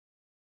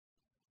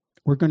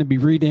We're going to be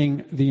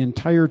reading the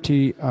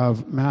entirety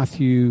of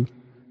Matthew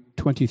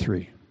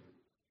 23,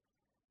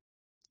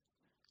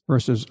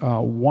 verses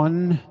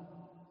 1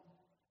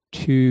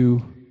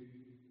 to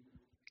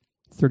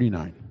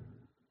 39.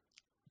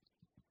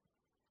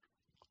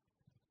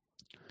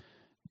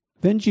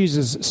 Then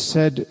Jesus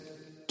said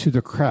to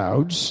the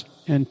crowds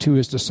and to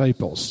his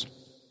disciples,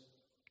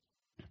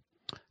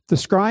 "The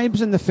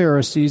scribes and the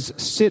Pharisees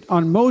sit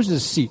on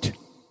Moses' seat.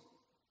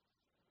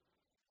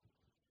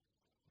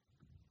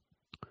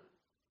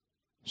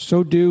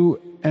 So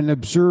do and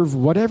observe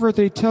whatever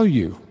they tell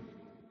you,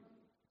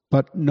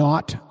 but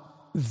not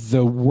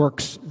the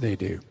works they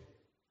do.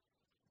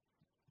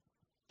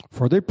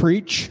 For they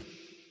preach,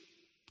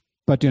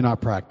 but do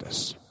not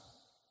practice.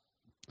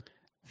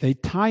 They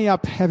tie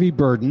up heavy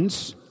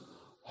burdens,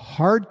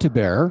 hard to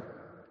bear,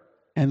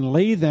 and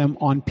lay them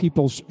on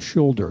people's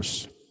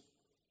shoulders,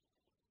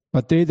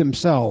 but they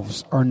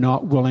themselves are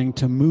not willing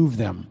to move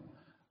them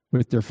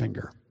with their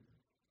finger.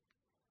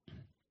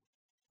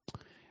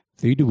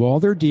 They do all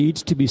their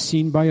deeds to be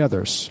seen by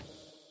others,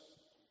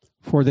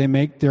 for they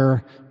make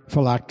their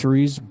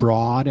phylacteries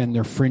broad and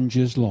their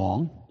fringes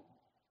long,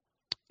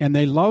 and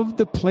they love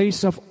the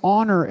place of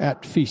honor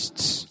at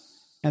feasts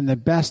and the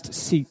best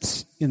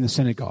seats in the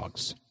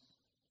synagogues,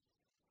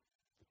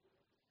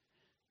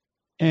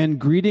 and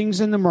greetings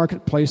in the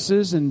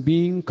marketplaces and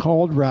being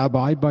called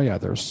rabbi by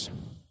others.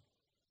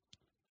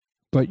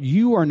 But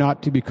you are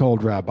not to be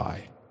called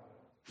rabbi,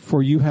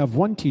 for you have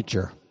one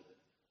teacher,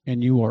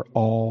 and you are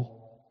all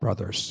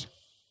brothers.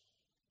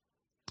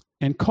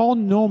 And call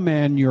no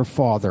man your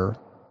father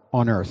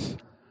on earth,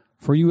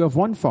 for you have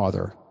one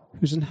Father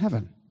who's in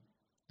heaven.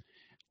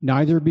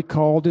 Neither be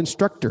called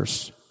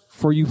instructors,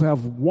 for you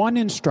have one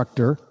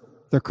instructor,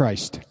 the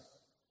Christ.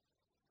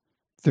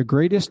 The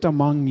greatest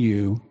among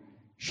you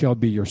shall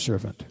be your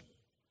servant.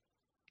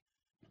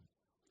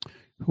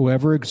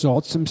 Whoever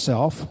exalts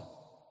himself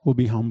will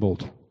be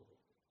humbled,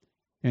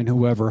 and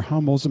whoever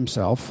humbles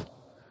himself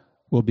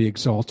will be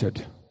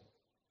exalted.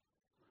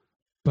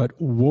 But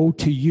woe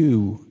to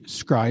you,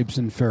 scribes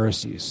and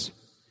Pharisees,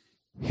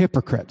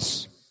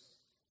 hypocrites!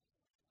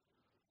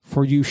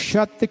 For you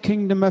shut the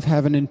kingdom of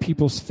heaven in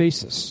people's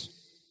faces.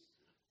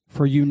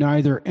 For you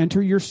neither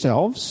enter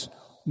yourselves,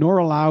 nor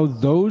allow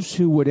those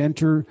who would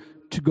enter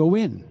to go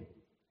in.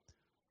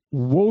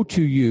 Woe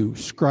to you,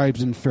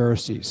 scribes and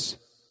Pharisees,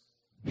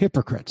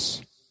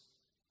 hypocrites!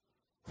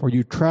 For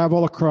you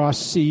travel across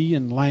sea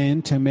and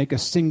land to make a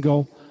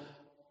single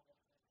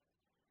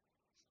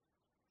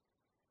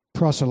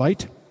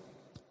proselyte,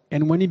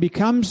 and when he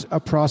becomes a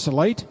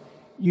proselyte,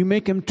 you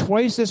make him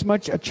twice as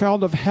much a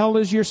child of hell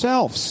as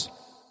yourselves.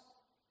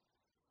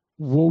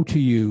 Woe to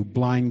you,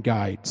 blind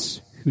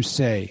guides, who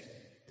say,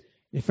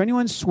 if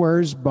anyone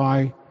swears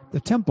by the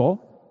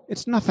temple,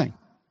 it's nothing.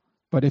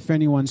 But if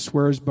anyone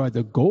swears by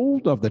the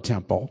gold of the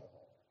temple,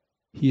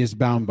 he is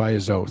bound by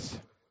his oath.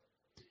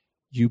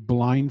 You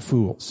blind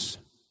fools,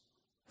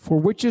 for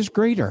which is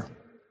greater,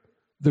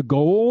 the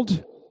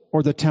gold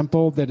or the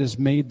temple that has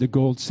made the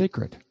gold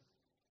sacred?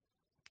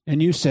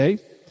 And you say,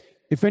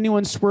 if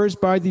anyone swears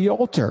by the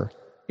altar,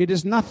 it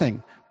is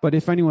nothing. But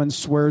if anyone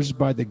swears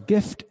by the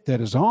gift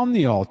that is on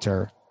the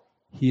altar,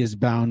 he is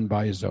bound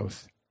by his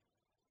oath.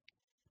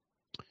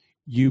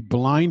 You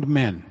blind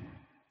men,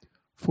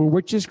 for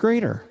which is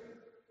greater,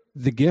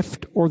 the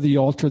gift or the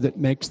altar that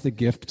makes the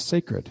gift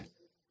sacred?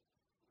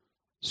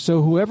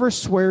 So whoever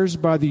swears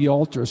by the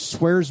altar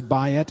swears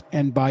by it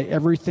and by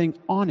everything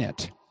on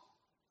it.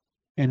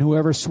 And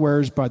whoever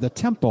swears by the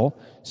temple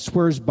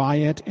swears by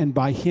it and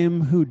by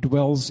him who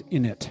dwells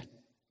in it.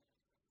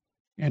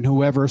 And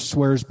whoever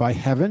swears by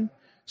heaven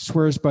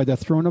swears by the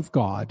throne of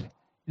God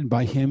and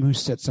by him who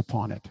sits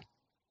upon it.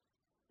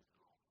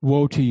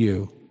 Woe to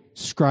you,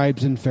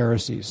 scribes and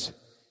Pharisees,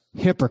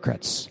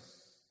 hypocrites!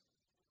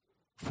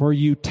 For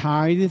you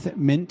tithe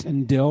mint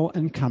and dill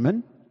and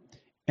cumin,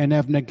 and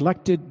have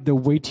neglected the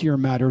weightier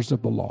matters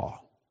of the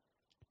law,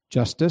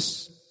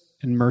 justice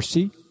and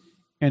mercy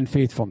and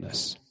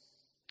faithfulness.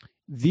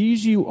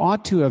 These you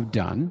ought to have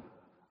done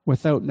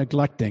without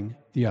neglecting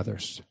the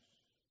others.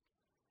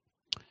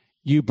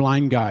 You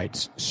blind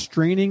guides,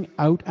 straining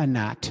out a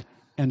gnat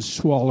and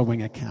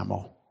swallowing a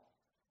camel.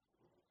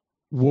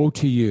 Woe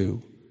to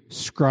you,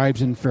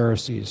 scribes and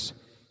Pharisees,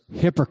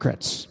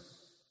 hypocrites!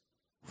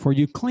 For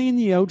you clean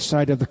the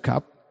outside of the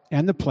cup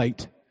and the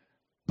plate,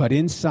 but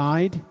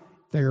inside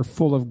they are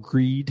full of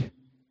greed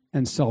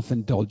and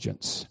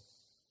self-indulgence.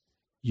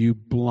 You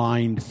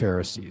blind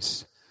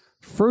Pharisees,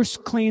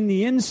 first clean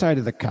the inside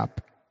of the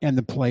cup and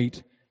the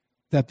plate,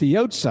 that the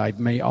outside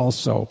may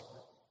also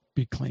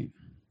be clean.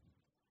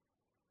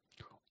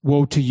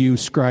 Woe to you,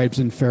 scribes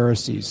and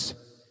Pharisees,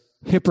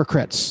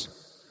 hypocrites!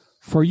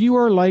 For you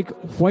are like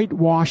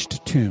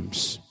whitewashed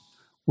tombs,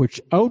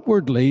 which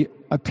outwardly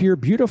appear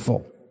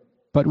beautiful,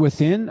 but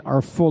within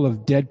are full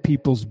of dead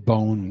people's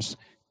bones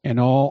and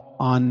all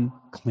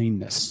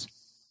uncleanness.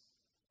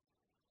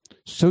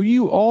 So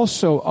you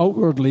also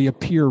outwardly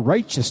appear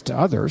righteous to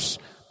others,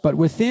 but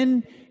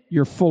within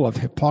you're full of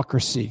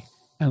hypocrisy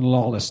and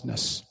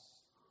lawlessness.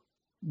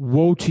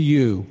 Woe to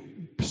you,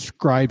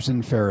 scribes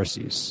and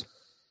Pharisees,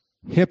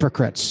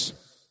 hypocrites!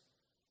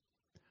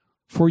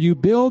 For you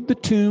build the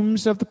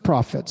tombs of the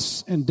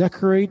prophets and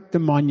decorate the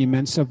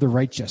monuments of the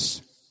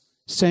righteous,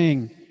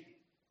 saying,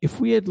 if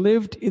we had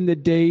lived in the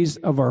days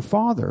of our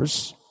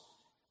fathers,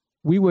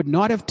 we would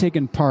not have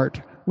taken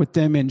part with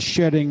them in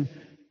shedding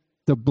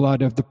the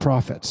blood of the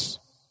prophets.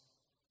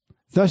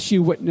 Thus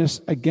you witness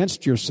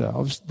against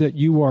yourselves that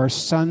you are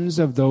sons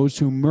of those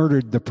who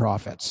murdered the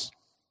prophets.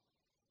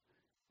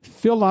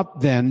 Fill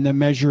up then the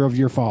measure of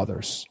your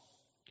fathers.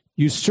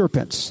 You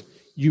serpents,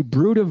 you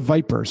brood of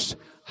vipers,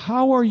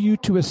 how are you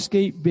to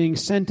escape being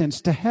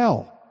sentenced to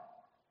hell?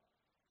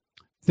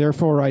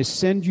 Therefore I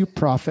send you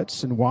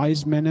prophets and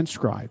wise men and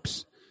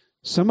scribes,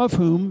 some of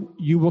whom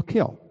you will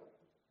kill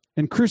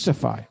and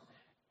crucify,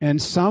 and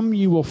some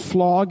you will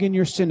flog in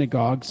your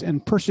synagogues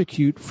and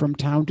persecute from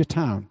town to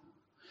town,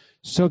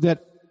 so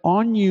that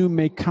on you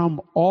may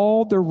come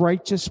all the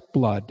righteous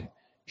blood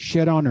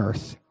shed on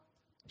earth,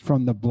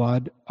 from the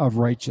blood of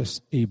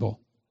righteous Abel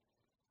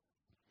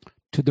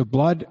to the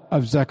blood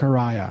of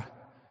Zechariah,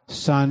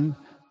 son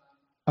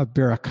of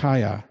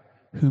Berechiah,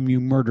 whom you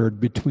murdered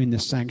between the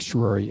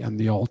sanctuary and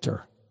the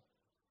altar.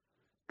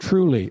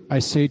 Truly, I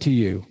say to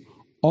you,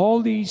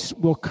 all these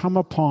will come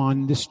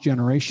upon this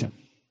generation.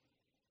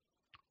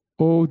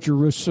 O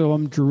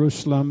Jerusalem,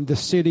 Jerusalem, the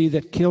city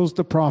that kills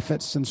the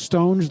prophets and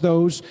stones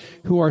those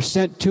who are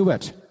sent to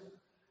it.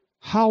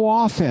 How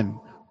often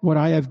would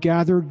I have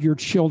gathered your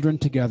children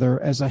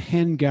together as a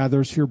hen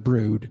gathers her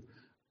brood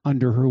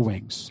under her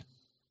wings?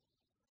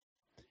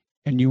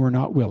 And you were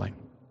not willing.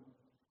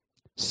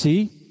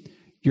 See,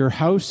 your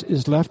house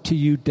is left to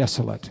you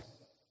desolate.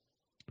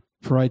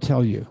 For I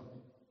tell you,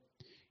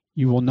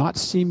 you will not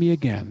see me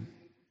again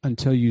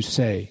until you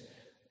say,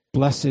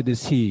 blessed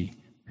is he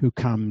who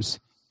comes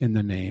in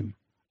the name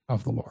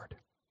of the Lord.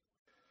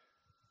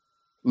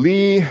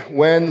 Li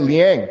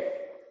Wenliang.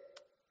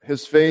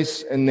 His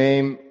face and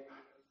name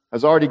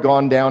has already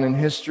gone down in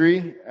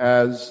history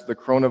as the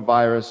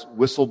coronavirus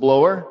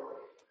whistleblower.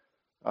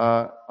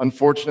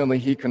 Unfortunately,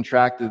 he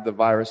contracted the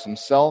virus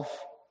himself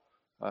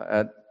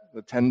at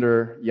the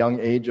tender young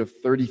age of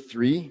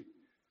 33.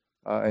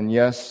 And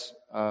yes,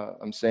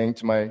 I'm saying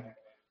to my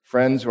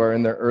friends who are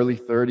in their early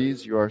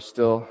 30s, you are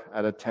still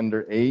at a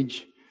tender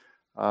age.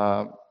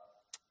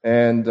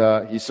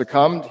 And he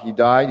succumbed, he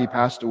died, he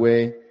passed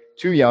away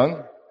too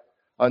young.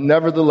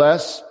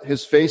 Nevertheless,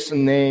 his face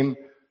and name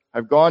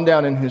have gone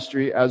down in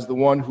history as the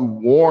one who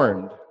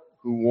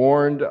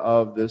warned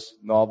of this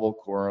novel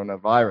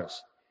coronavirus.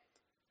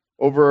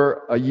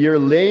 Over a year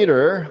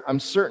later, I'm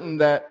certain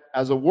that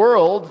as a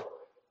world,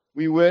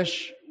 we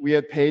wish we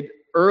had paid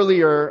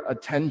earlier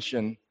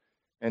attention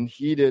and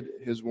heeded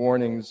his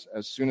warnings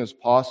as soon as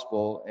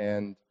possible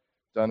and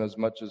done as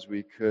much as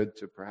we could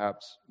to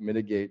perhaps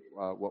mitigate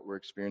what we're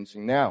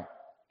experiencing now.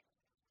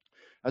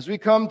 As we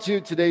come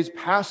to today's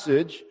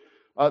passage,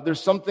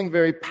 there's something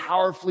very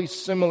powerfully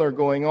similar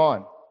going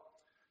on.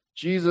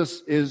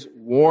 Jesus is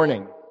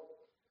warning.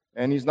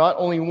 And he's not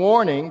only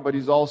warning, but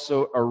he's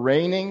also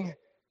arraigning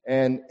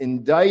and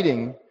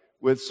indicting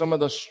with some of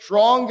the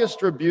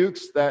strongest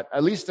rebukes that,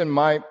 at least in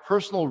my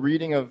personal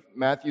reading of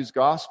Matthew's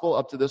gospel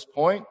up to this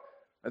point,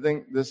 I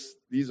think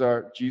these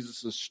are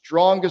Jesus'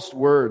 strongest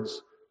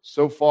words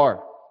so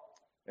far.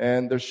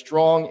 And they're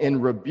strong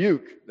in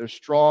rebuke. They're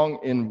strong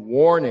in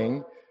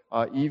warning,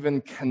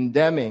 even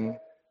condemning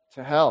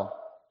to hell.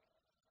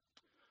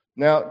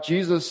 Now,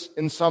 Jesus,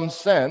 in some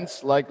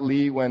sense, like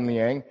Li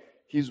Wenliang,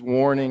 he's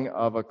warning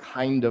of a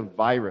kind of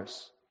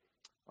virus.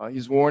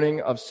 He's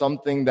warning of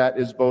something that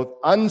is both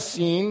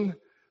unseen,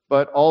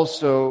 but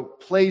also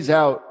plays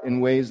out in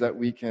ways that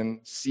we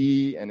can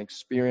see and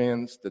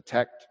experience,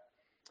 detect.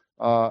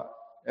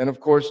 And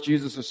of course,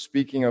 Jesus is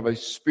speaking of a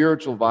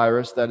spiritual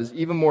virus that is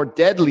even more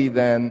deadly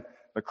than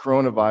the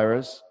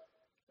coronavirus.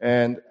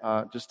 And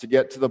just to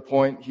get to the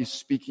point, he's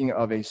speaking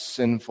of a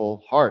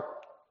sinful heart.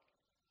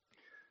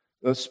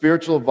 The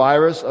spiritual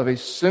virus of a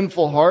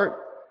sinful heart,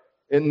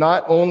 it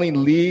not only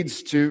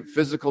leads to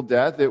physical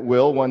death, it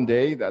will one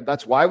day.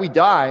 That's why we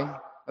die.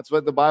 That's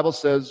what the Bible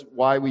says,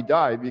 why we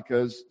die,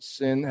 because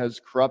sin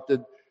has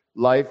corrupted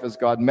life as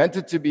God meant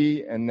it to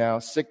be, and now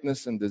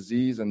sickness and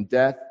disease and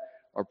death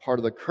are part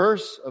of the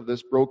curse of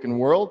this broken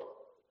world.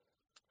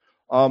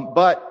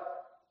 But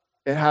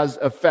it has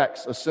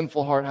effects. A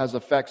sinful heart has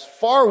effects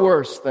far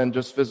worse than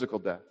just physical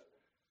death.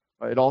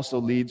 It also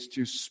leads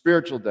to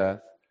spiritual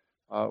death,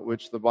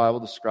 which the Bible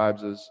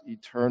describes as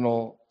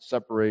eternal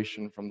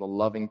separation from the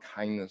loving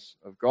kindness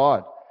of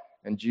God.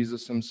 And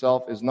Jesus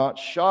himself is not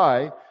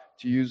shy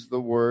to use the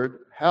word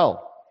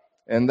hell.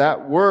 And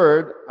that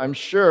word, I'm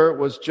sure,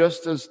 was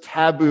just as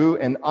taboo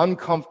and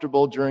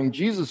uncomfortable during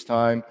Jesus'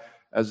 time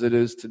as it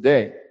is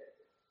today.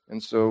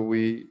 And so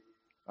we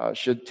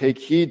should take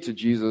heed to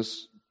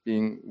Jesus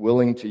being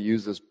willing to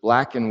use this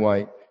black and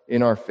white,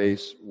 in our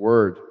face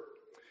word.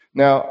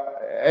 Now,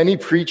 any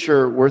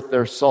preacher worth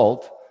their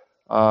salt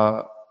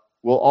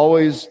will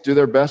always do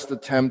their best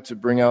attempt to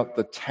bring out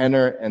the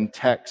tenor and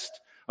text,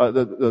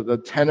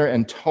 the tenor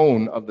and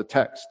tone of the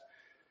text.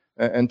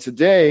 And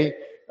today,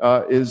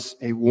 is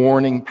a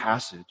warning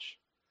passage.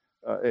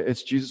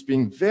 It's Jesus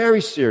being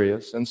very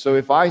serious. And so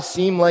if I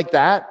seem like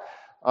that,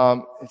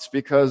 it's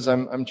because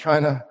I'm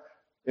trying to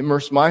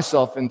immerse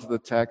myself into the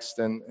text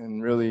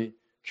and really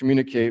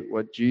communicate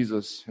what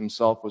Jesus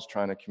himself was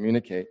trying to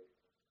communicate.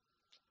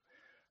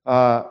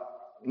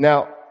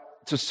 Now,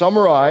 to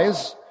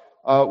summarize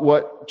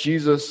what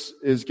Jesus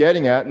is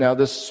getting at, now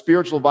this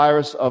spiritual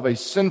virus of a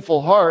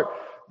sinful heart,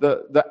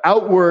 the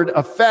outward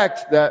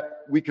effect that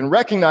we can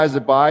recognize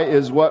it by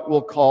is what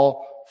we'll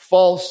call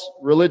false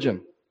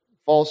religion.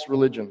 False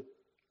religion.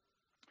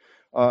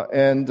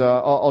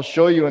 I'll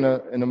show you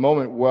in a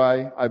moment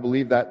why I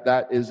believe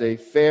that is a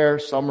fair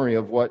summary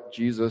of what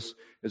Jesus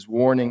is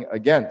warning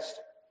against.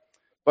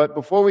 But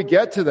before we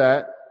get to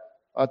that,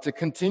 to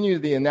continue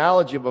the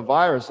analogy of a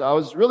virus, I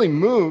was really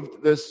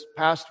moved this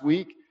past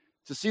week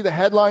to see the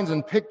headlines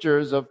and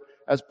pictures of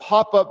as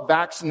pop-up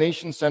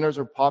vaccination centers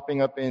are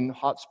popping up in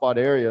hotspot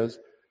areas,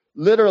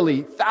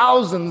 literally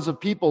thousands of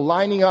people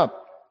lining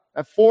up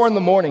at 4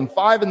 a.m,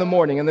 5 a.m,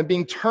 and then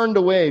being turned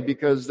away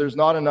because there's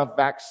not enough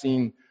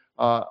vaccine,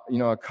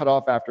 cut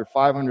off after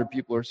 500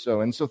 people or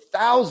so. And so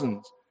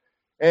thousands.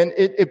 And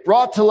it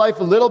brought to life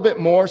a little bit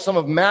more some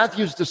of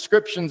Matthew's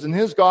descriptions in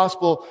his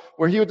gospel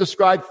where he would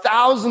describe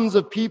thousands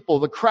of people,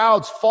 the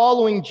crowds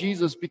following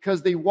Jesus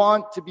because they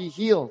want to be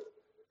healed.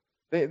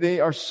 They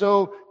are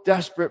so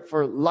desperate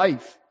for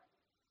life.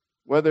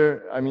 A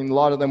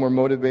lot of them were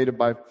motivated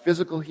by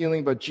physical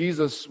healing, but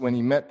Jesus, when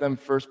he met them,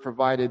 first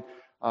provided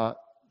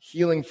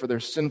healing for their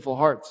sinful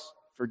hearts,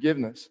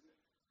 forgiveness.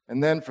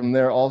 And then from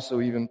there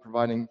also even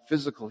providing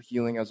physical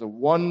healing as a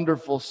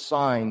wonderful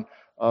sign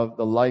of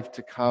the life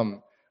to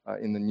come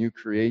in the new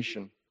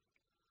creation.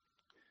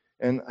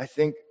 And I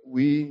think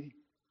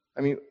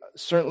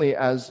certainly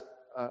as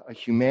a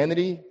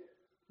humanity,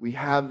 we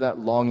have that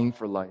longing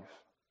for life.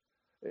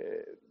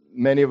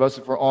 Many of us,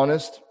 if we're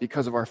honest,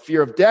 because of our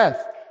fear of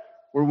death,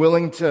 we're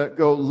willing to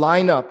go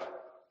line up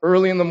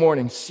early in the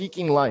morning,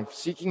 seeking life,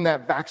 seeking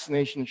that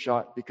vaccination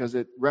shot because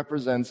it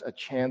represents a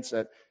chance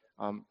at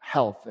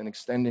health and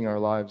extending our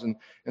lives.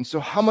 And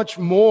so how much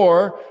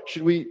more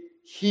should we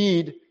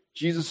heed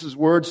Jesus'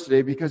 words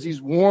today because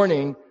he's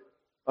warning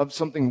of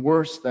something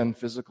worse than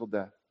physical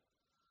death.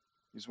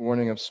 He's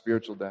warning of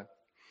spiritual death.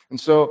 And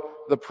so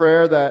the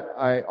prayer that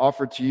I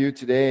offer to you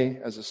today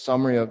as a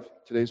summary of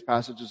today's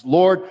passage is,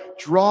 Lord,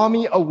 draw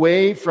me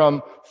away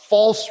from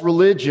false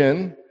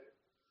religion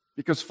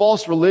because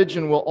false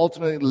religion will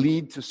ultimately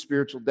lead to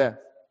spiritual death.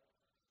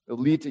 It'll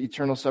lead to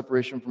eternal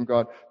separation from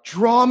God.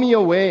 Draw me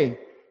away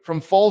from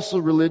false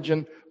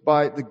religion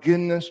by the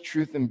goodness,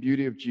 truth, and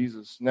beauty of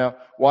Jesus. Now,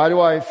 why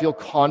do I feel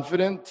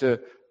confident to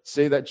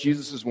say that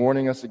Jesus is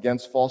warning us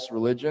against false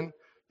religion?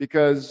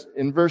 Because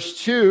in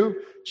verse 2,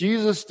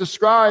 Jesus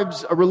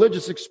describes a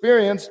religious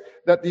experience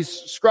that these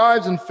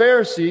scribes and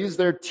Pharisees,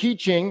 they're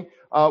teaching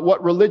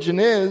what religion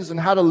is and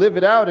how to live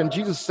it out. And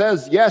Jesus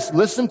says, yes,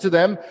 listen to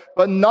them,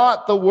 but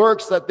not the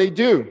works that they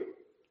do.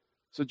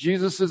 So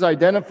Jesus is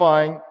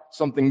identifying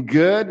something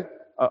good,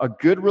 a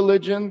good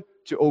religion,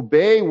 to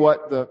obey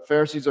what the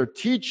Pharisees are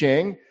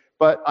teaching,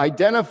 but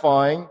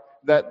identifying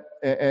that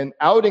and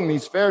outing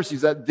these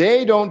Pharisees that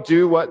they don't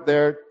do what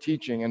they're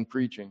teaching and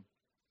preaching.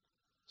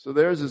 So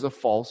theirs is a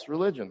false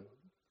religion.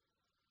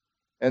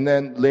 And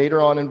then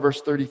later on in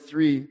verse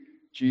 33,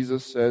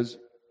 Jesus says,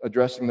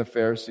 addressing the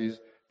Pharisees,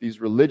 these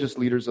religious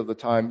leaders of the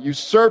time, you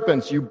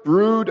serpents, you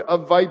brood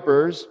of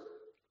vipers,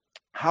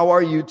 how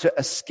are you to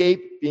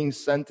escape being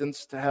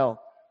sentenced to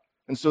hell?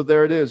 And so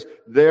there it is.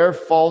 Their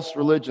false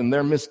religion,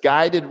 their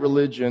misguided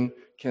religion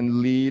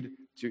can lead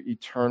to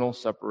eternal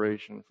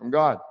separation from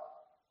God.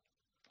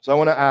 So I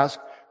want to ask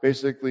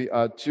basically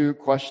 2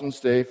 questions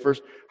today.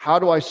 First, how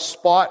do I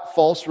spot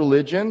false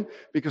religion?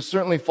 Because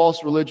certainly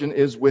false religion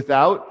is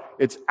without.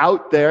 It's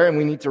out there and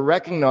we need to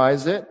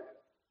recognize it.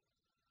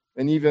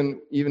 And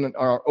even in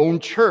our own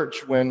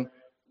church, when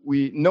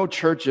no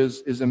church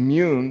is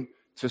immune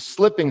to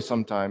slipping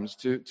sometimes,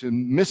 to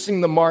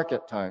missing the mark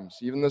at times.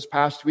 Even this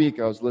past week,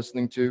 I was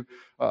listening to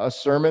a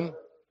sermon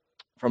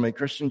from a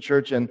Christian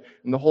church, and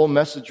the whole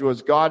message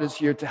was, God is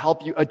here to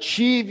help you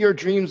achieve your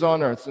dreams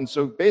on earth. And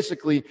so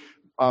basically,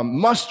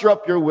 muster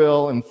up your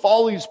will and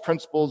follow these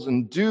principles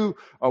and do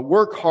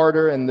work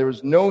harder. And there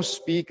was no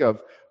speak of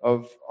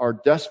our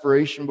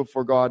desperation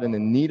before God and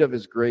in need of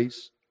his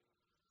grace.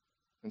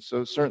 And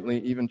so certainly,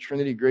 even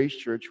Trinity Grace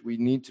Church, we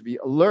need to be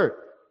alert.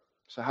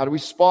 So how do we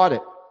spot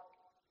it?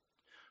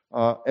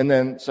 And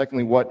then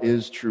secondly, what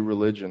is true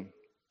religion?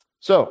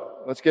 So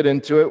let's get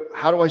into it.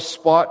 How do I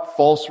spot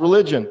false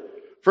religion?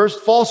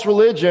 First, false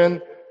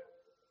religion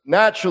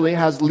naturally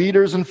has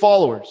leaders and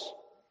followers.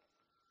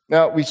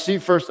 Now, we see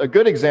first a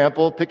good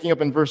example, picking up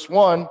in verse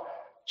 1,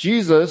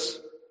 Jesus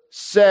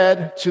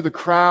said to the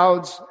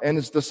crowds and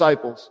his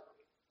disciples.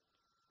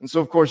 And so,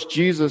 of course,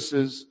 Jesus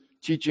is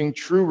teaching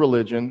true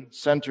religion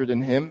centered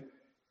in him,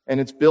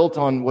 and it's built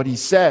on what he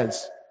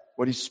says,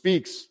 what he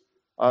speaks,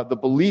 the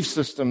belief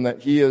system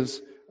that he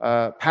is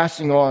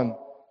passing on.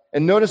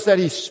 And notice that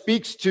he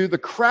speaks to the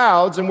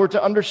crowds, and we're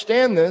to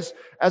understand this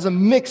as a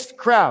mixed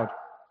crowd.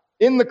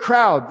 In the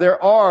crowd,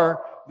 there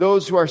are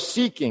those who are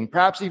seeking,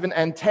 perhaps even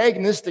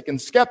antagonistic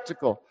and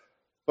skeptical.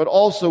 But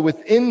also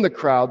within the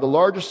crowd, the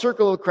larger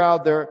circle of the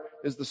crowd, there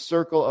is the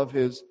circle of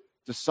his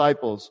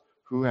disciples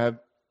who have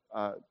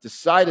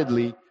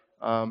decidedly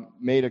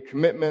made a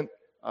commitment,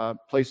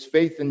 placed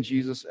faith in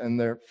Jesus, and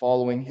they're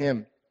following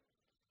him.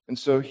 And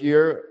so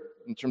here,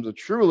 in terms of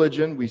true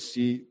religion, we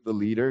see the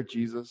leader,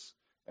 Jesus,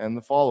 and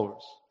the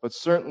followers. But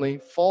certainly,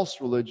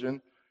 false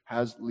religion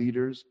has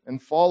leaders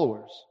and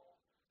followers.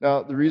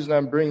 Now, the reason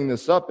I'm bringing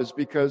this up is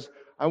because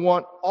I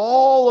want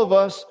all of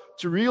us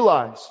to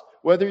realize,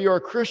 whether you're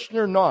a Christian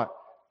or not,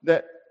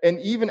 that, and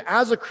even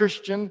as a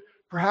Christian,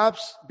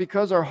 perhaps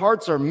because our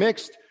hearts are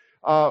mixed,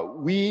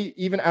 we,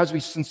 even as we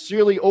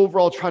sincerely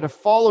overall try to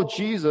follow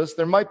Jesus,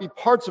 there might be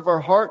parts of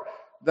our heart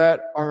that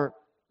are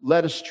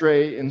led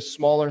astray in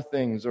smaller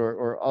things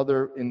or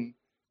other in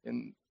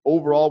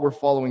overall we're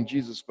following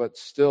Jesus, but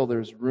still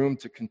there's room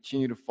to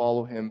continue to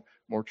follow him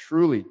more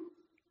truly.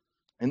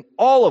 And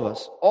all of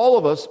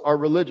us are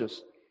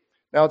religious.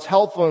 Now, it's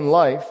helpful in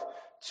life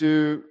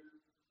to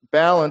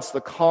balance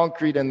the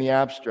concrete and the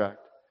abstract.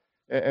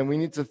 And we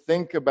need to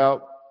think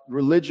about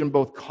religion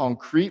both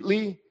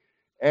concretely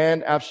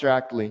and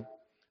abstractly.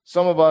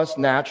 Some of us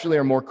naturally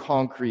are more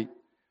concrete,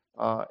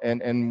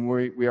 and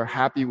we are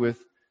happy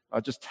with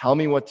just tell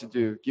me what to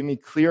do. Give me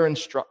clear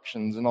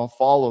instructions and I'll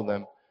follow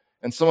them.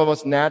 And some of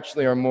us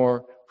naturally are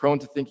more prone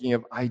to thinking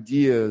of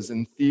ideas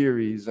and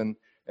theories and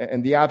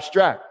the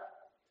abstract.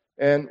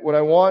 And what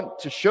I want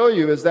to show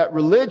you is that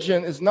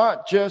religion is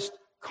not just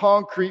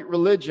concrete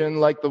religion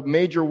like the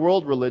major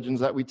world religions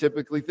that we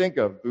typically think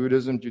of.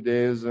 Buddhism,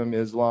 Judaism,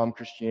 Islam,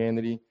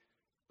 Christianity.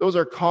 Those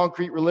are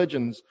concrete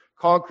religions,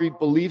 concrete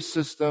belief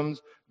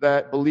systems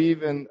that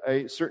believe in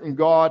a certain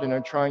God and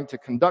are trying to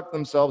conduct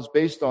themselves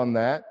based on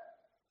that.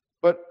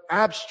 But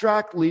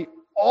abstractly,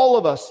 all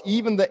of us,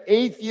 even the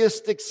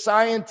atheistic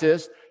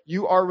scientists,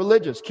 you are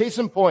religious. Case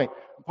in point,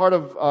 I'm part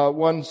of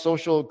one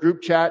social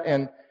group chat,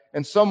 and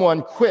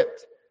someone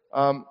quipped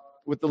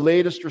with the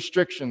latest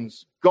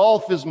restrictions,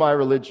 golf is my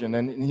religion,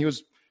 and he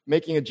was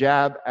making a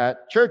jab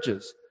at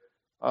churches.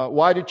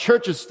 Why do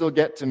churches still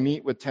get to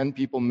meet with 10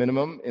 people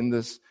minimum in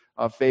this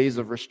phase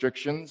of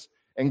restrictions,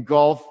 and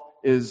golf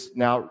is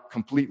now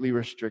completely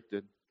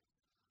restricted?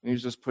 And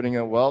he's just putting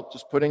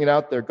it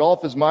out there.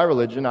 Golf is my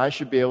religion. I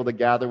should be able to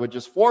gather with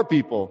just 4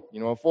 people,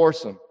 a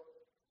foursome.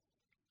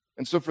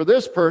 And so for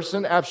this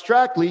person,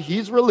 abstractly,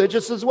 he's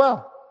religious as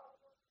well.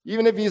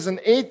 Even if he's an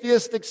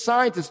atheistic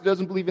scientist who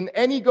doesn't believe in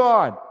any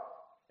God,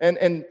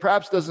 and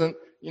perhaps isn't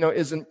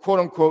quote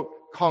unquote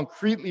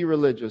concretely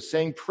religious,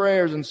 saying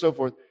prayers and so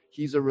forth,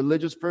 he's a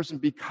religious person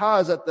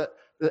because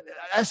the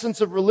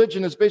essence of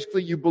religion is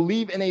basically you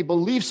believe in a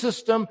belief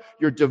system,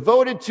 you're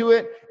devoted to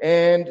it,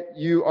 and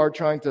you are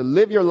trying to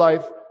live your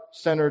life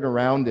centered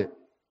around it.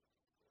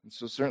 And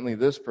so certainly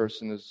this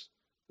person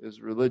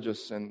is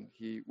religious, and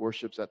he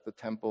worships at the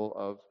temple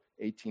of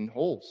 18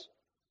 holes.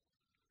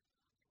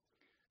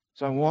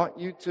 So I want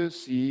you to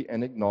see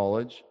and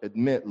acknowledge,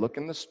 admit, look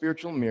in the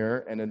spiritual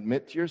mirror and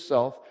admit to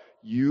yourself,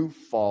 you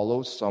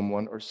follow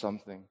someone or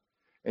something.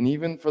 And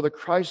even for the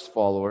Christ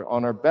follower,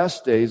 on our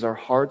best days, our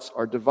hearts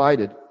are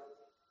divided,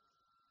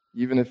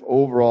 even if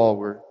overall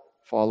we're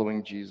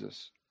following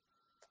Jesus.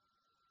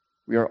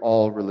 We are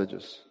all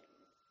religious.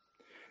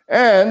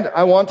 And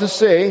I want to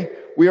say,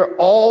 we are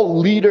all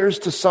leaders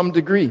to some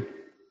degree.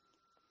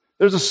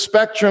 There's a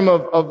spectrum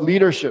of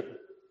leadership.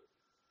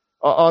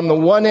 On the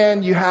one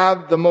end, you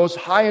have the most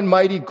high and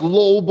mighty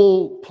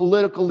global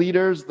political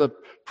leaders, the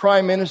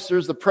prime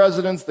ministers, the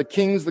presidents, the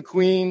kings, the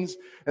queens,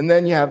 and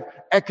then you have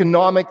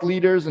economic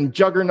leaders and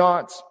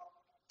juggernauts,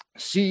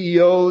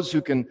 CEOs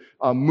who can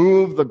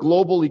move the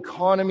global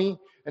economy.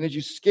 And as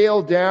you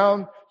scale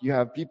down, you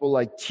have people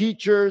like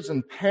teachers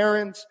and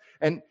parents.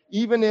 And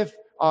even if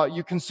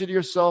you consider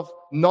yourself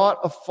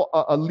not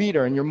a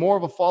leader and you're more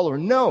of a follower,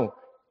 no,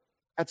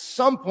 at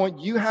some point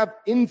you have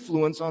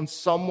influence on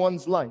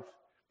someone's life.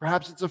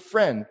 Perhaps it's a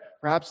friend,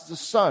 perhaps it's a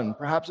son,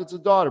 perhaps it's a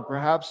daughter,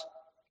 perhaps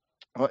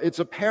it's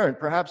a parent,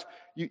 perhaps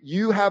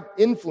you have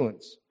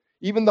influence.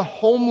 Even the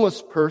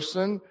homeless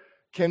person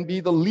can be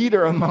the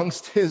leader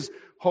amongst his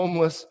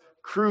homeless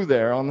crew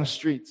there on the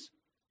streets.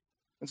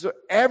 And so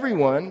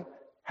everyone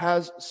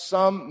has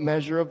some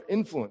measure of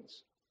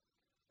influence.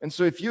 And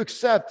so if you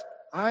accept,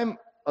 I'm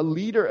a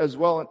leader as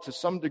well to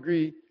some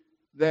degree,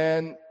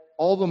 then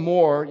all the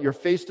more you're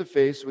face to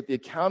face with the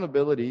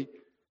accountability.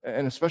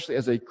 And especially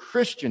as a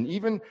Christian,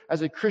 even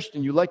as a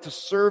Christian, you like to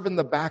serve in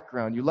the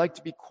background. You like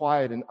to be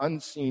quiet and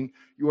unseen.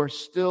 You are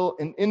still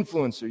an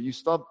influencer. You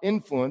still have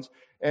influence.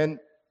 And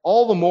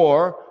all the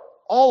more,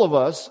 all of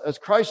us as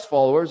Christ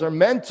followers are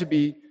meant to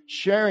be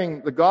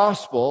sharing the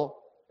gospel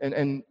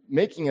and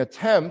making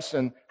attempts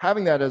and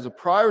having that as a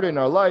priority in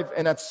our life.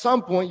 And at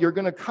some point, you're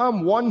going to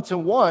come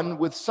one-to-one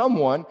with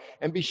someone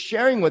and be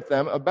sharing with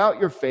them about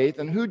your faith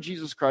and who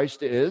Jesus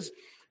Christ is.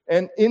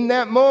 And in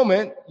that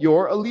moment,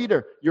 you're a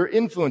leader. You're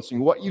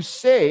influencing. What you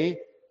say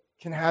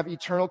can have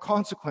eternal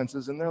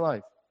consequences in their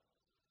life.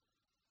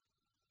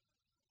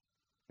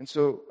 And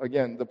so,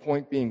 again, the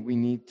point being, we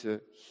need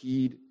to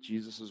heed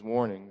Jesus'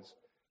 warnings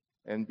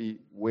and be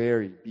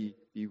wary,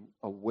 be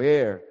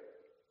aware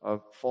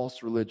of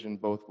false religion,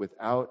 both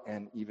without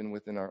and even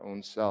within our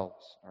own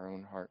selves, our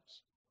own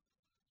hearts.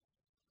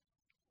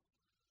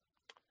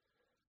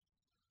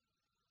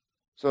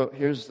 So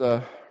here's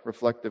the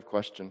reflective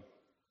question.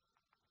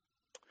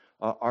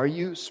 Are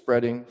you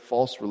spreading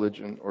false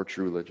religion or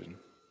true religion?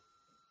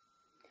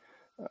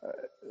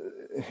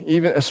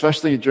 Even,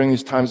 especially during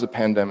these times of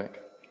pandemic.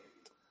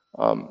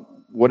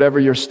 Whatever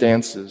your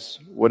stance is,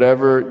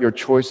 whatever your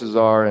choices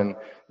are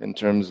in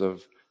terms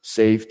of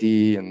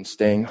safety and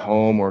staying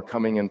home or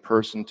coming in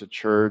person to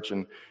church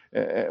and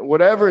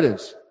whatever it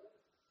is,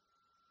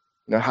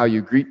 how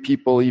you greet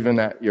people even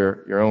at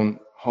your own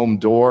home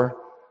door,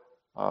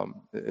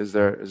 is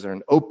there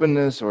an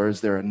openness or is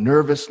there a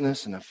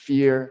nervousness and a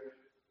fear?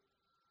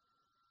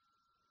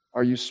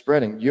 Are you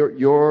spreading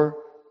your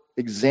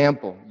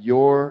example,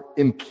 your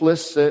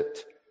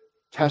implicit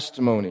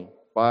testimony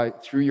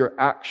through your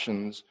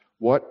actions?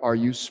 What are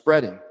you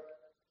spreading?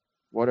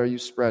 What are you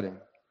spreading?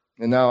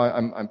 And now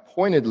I'm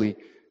pointedly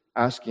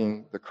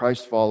asking the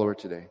Christ follower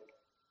today,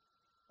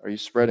 are you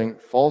spreading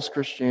false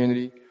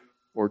Christianity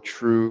or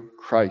true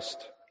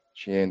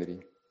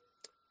Christianity?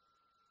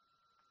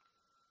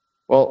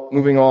 Well,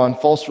 moving on,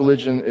 false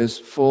religion is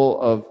full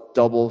of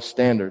double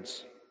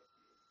standards.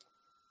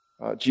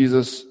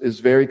 Jesus is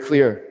very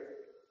clear,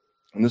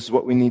 and this is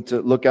what we need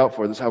to look out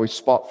for. This is how we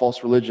spot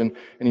false religion.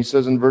 And he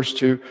says in verse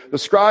 2, the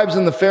scribes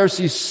and the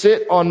Pharisees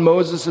sit on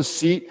Moses'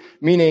 seat,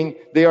 meaning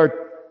they are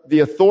the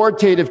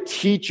authoritative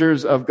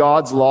teachers of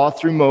God's law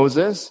through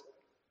Moses.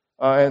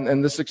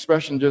 And this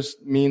expression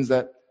just means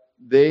that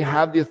they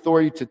have the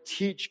authority to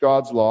teach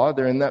God's law.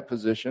 They're in that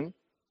position.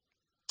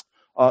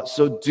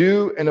 So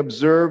do and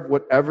observe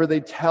whatever they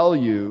tell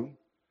you.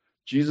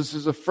 Jesus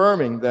is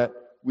affirming that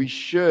we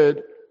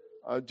should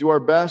do our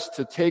best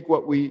to take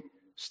what we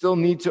still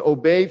need to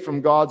obey from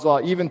God's law,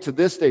 even to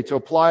this day, to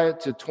apply it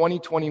to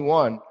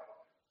 2021.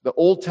 The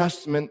Old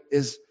Testament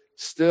is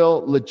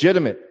still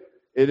legitimate.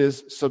 It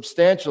is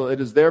substantial. It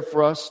is there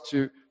for us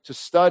to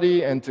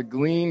study and to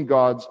glean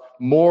God's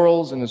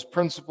morals and His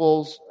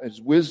principles, His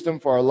wisdom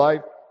for our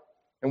life.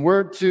 And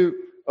we're to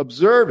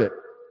observe it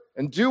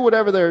and do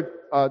whatever they're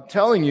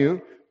telling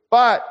you,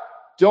 but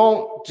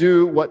don't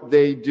do what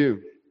they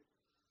do,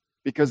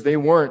 because they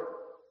weren't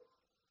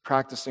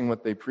practicing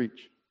what they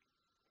preach.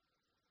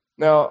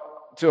 Now,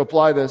 to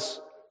apply this,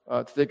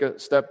 to take a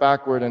step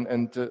backward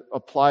and to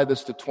apply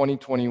this to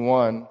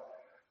 2021,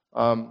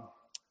 I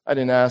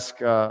didn't ask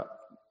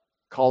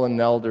Colin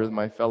and Elder,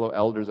 my fellow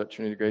elders at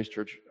Trinity Grace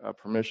Church,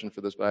 permission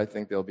for this, but I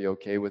think they'll be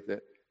okay with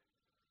it.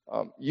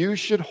 You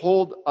should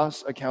hold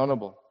us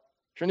accountable.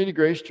 Trinity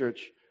Grace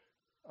Church,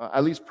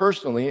 at least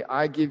personally,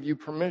 I give you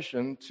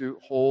permission to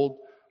hold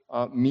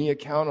me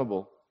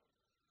accountable.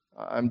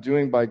 I'm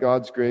doing, by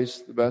God's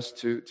grace, the best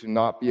to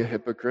not be a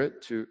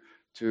hypocrite,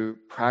 to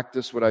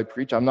practice what I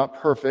preach. I'm not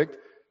perfect,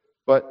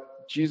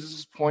 but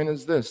Jesus' point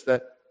is this,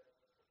 that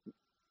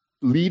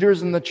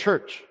leaders in the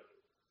church,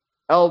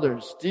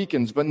 elders,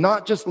 deacons, but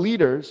not just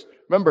leaders.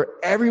 Remember,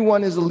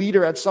 everyone is a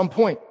leader at some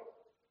point.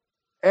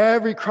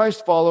 Every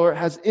Christ follower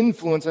has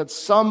influence at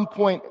some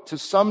point to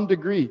some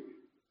degree.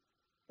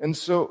 And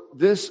so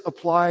this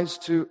applies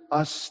to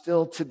us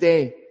still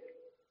today.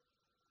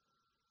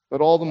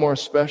 But all the more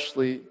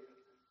especially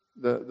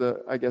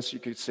the I guess you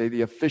could say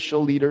the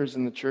official leaders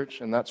in the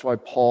church. And that's why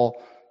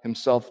Paul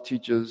himself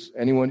teaches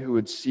anyone who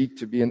would seek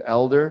to be an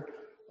elder,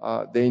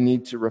 they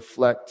need to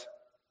reflect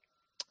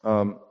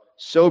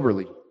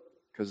soberly,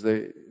 because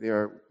they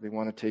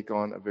want to take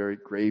on a very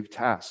grave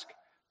task.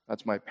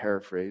 That's my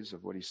paraphrase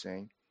of what he's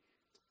saying.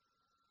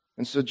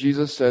 And so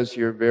Jesus says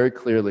here very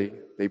clearly,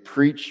 they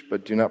preach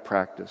but do not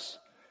practice.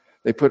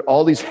 They put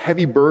all these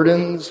heavy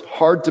burdens,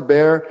 hard to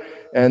bear,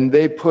 and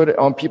they put it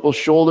on people's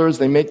shoulders.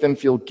 They make them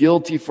feel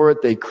guilty for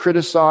it. They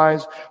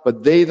criticize,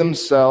 but they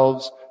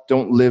themselves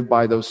don't live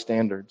by those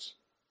standards.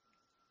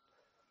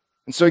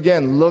 And so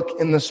again,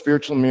 look in the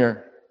spiritual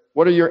mirror.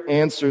 What are your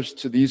answers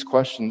to these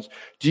questions?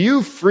 Do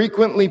you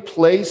frequently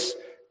place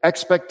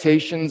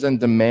expectations and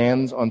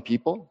demands on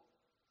people?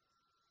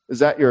 Is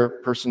that your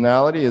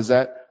personality? Is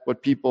that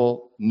what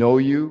people know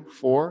you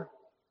for?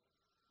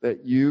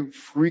 That you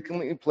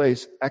frequently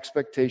place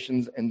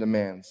expectations and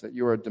demands, that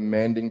you are a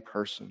demanding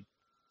person.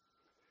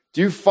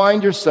 Do you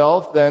find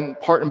yourself then,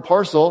 part and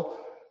parcel,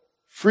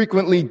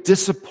 frequently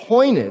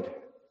disappointed,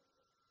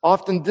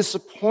 often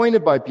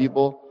disappointed by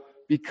people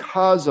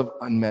because of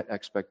unmet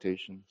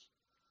expectations?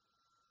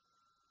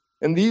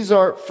 And these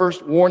are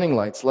first warning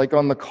lights, like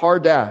on the car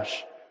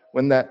dash,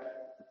 when that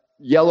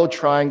yellow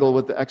triangle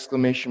with the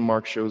exclamation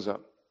mark shows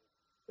up.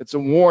 It's a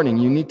warning.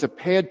 You need to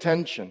pay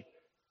attention.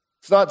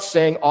 It's not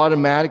saying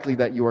automatically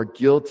that you are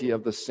guilty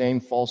of the same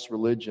false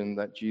religion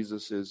that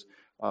Jesus is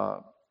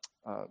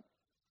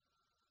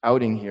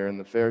outing here in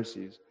the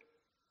Pharisees.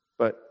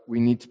 But we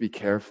need to be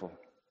careful.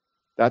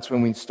 That's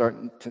when we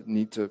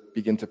need to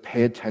begin to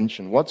pay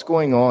attention. What's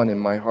going on in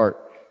my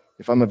heart?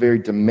 if I'm a very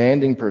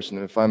demanding person,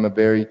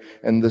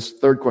 and this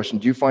third question,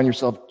 do you find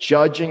yourself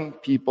judging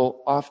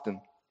people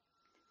often?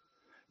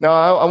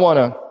 Now, I want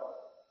to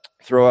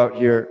throw out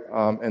here,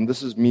 and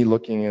this is me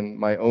looking in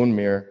my own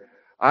mirror,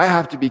 I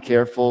have to be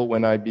careful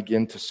when I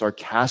begin to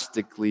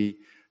sarcastically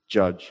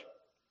judge.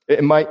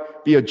 It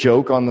might be a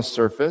joke on the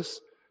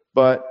surface,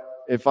 but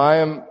if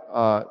I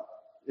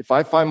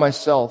find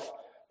myself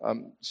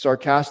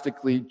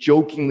sarcastically,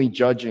 jokingly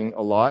judging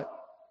a lot,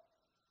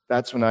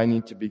 that's when I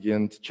need to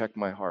begin to check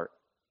my heart.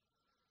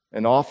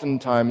 And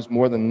oftentimes,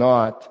 more than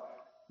not,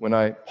 when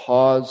I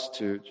pause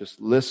to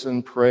just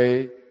listen,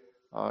 pray,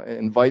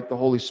 invite the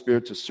Holy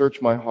Spirit to search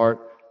my heart,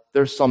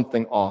 there's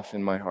something off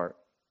in my heart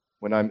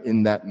when I'm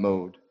in that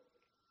mode.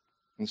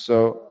 And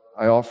so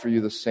I offer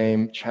you the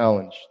same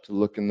challenge to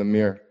look in the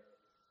mirror.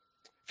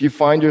 If you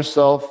find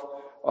yourself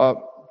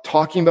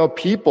talking about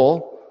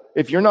people,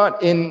 if you're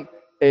not in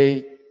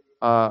a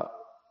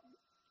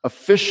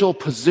official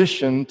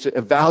position to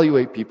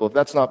evaluate people, if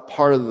that's not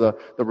part of the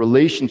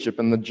relationship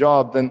and the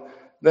job, then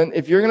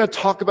if you're going to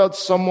talk about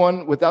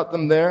someone without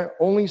them there,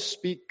 only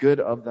speak good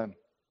of them.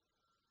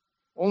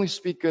 Only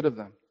speak good of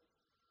them.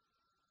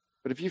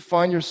 But if you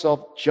find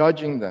yourself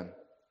judging them,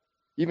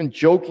 even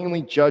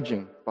jokingly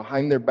judging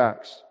behind their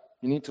backs,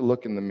 you need to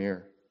look in the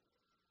mirror.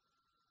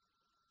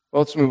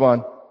 Well, let's move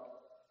on.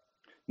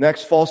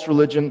 Next, false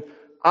religion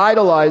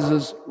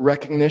idolizes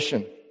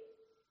recognition.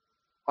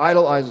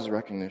 Idolizes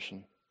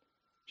recognition.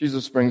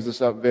 Jesus brings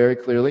this out very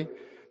clearly.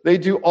 They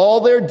do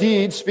all their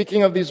deeds,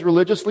 speaking of these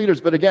religious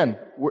leaders, but again,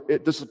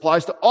 this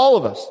applies to all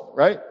of us,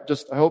 right?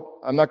 I hope,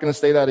 I'm not going to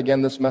say that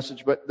again this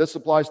message, but this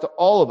applies to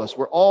all of us.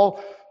 We're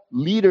all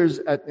leaders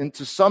and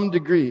to some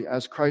degree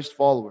as Christ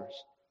followers.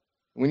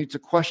 We need to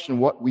question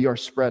what we are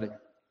spreading.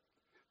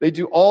 They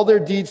do all their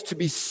deeds to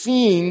be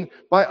seen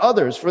by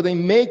others, for they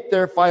make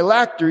their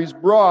phylacteries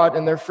broad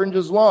and their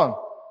fringes long.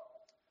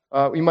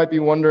 You might be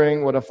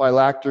wondering what a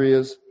phylactery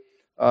is.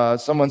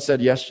 Someone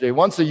said yesterday,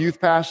 once a youth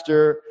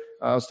pastor,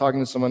 I was talking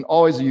to someone,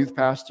 always a youth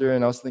pastor,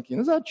 and I was thinking,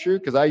 is that true?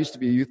 Because I used to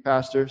be a youth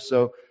pastor,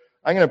 so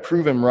I'm going to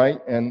prove him right.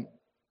 And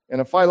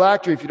a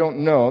phylactery, if you don't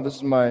know, this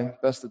is my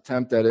best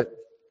attempt at it.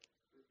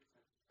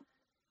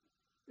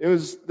 It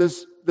was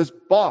this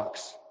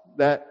box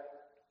that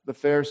the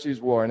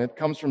Pharisees wore, and it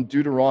comes from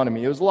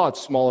Deuteronomy. It was a lot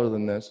smaller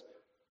than this.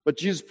 But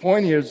Jesus'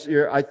 point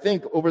here, I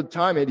think over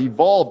time it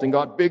evolved and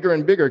got bigger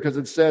and bigger because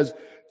it says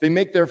they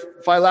make their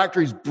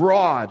phylacteries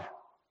broad.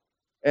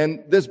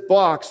 And this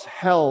box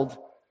held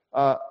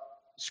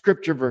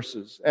scripture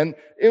verses. And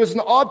it was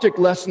an object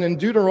lesson in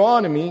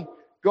Deuteronomy,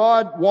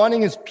 God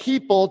wanting his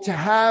people to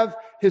have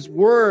his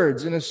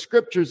words and his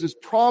scriptures, his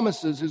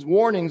promises, his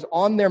warnings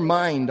on their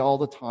mind all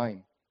the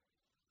time.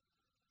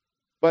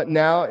 But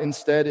now,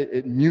 instead,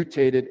 it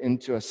mutated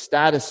into a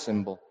status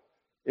symbol,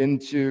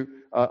 into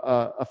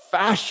a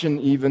fashion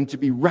even to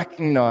be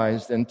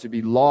recognized and to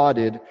be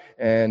lauded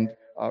and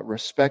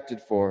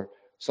respected for,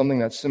 something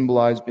that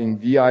symbolized being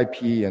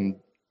VIP and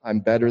I'm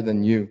better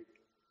than you.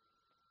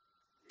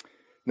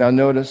 Now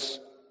notice,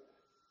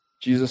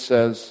 Jesus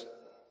says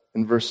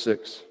in verse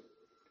 6,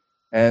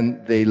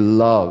 and they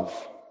love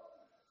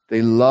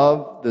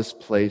this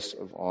place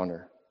of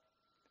honor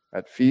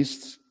at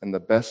feasts and the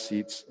best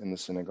seats in the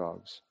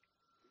synagogues.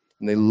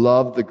 And they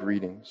love the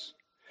greetings.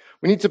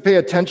 We need to pay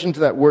attention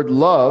to that word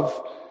love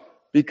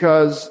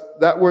because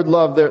that word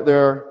love,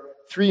 there are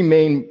three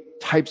main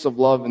types of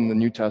love in the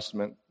New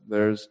Testament.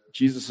 There's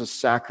Jesus'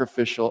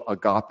 sacrificial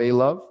agape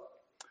love.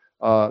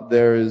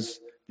 There is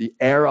the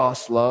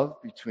eros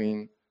love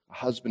between a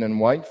husband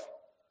and wife.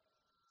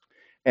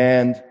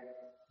 And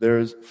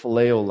there's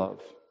phileo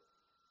love,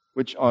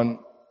 which on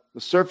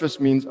the surface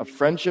means a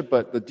friendship,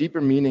 but the deeper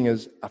meaning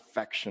is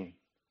affection.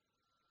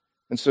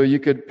 And so you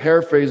could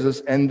paraphrase this,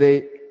 and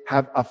they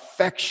have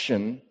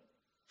affection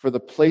for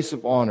the place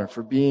of honor,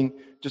 for being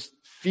just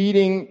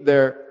feeding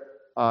their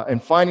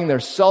and finding their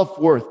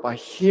self-worth by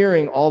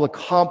hearing all the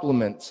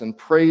compliments and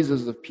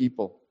praises of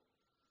people.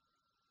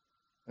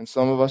 And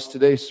some of us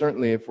today,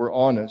 certainly, if we're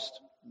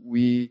honest,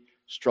 we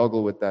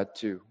struggle with that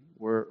too.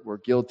 We're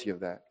guilty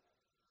of that.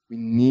 We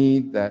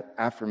need that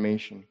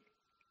affirmation.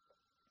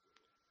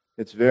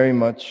 It's very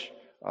much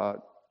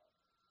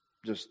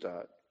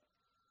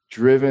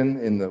driven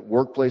in the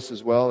workplace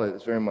as well.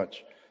 It's very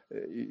much,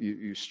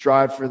 you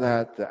strive for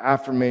that, the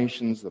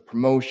affirmations, the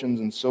promotions,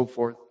 and so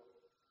forth.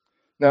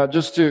 Now,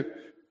 just to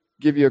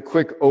give you a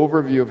quick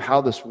overview of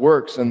how this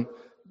works, and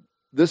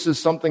this is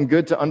something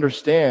good to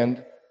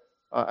understand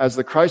as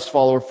the Christ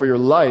follower for your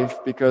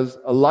life, because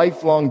a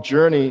lifelong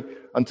journey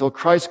until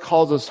Christ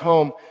calls us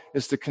home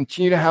is to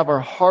continue to have our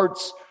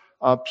hearts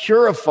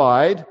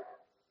purified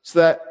so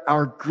that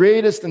our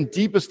greatest and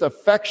deepest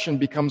affection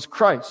becomes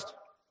Christ.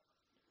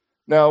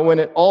 Now, when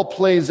it all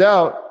plays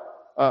out,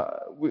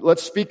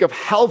 let's speak of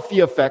healthy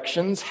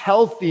affections,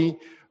 healthy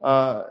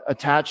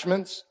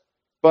attachments,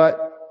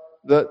 but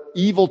the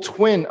evil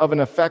twin of an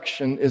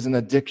affection is an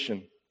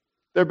addiction.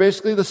 They're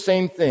basically the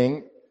same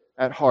thing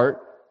at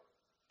heart,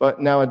 but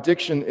now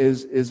addiction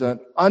is an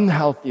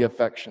unhealthy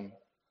affection.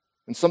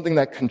 and something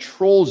that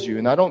controls you.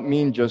 And I don't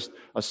mean just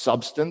a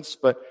substance,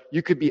 but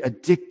you could be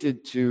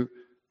addicted to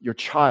your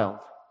child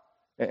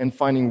and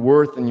finding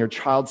worth in your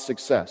child's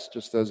success,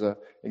 just as an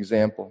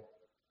example.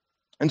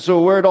 And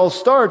so where it all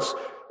starts,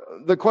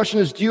 the question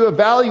is, do you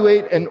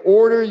evaluate and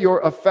order your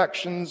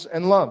affections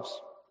and loves?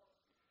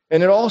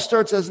 And it all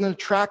starts as an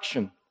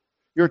attraction.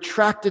 You're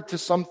attracted to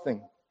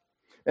something.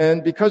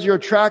 And because you're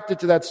attracted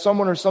to that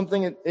someone or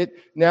something, it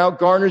now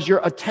garners your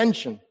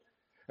attention.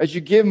 As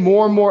you give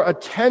more and more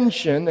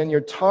attention and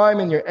your time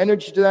and your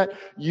energy to that,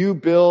 you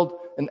build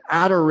an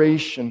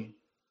adoration,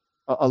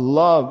 a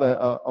love,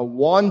 a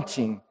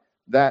wanting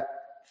that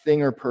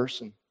thing or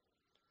person.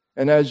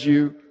 And as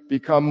you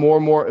become more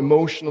and more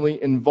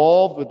emotionally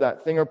involved with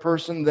that thing or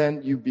person,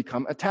 then you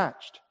become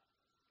attached.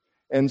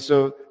 And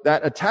so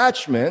that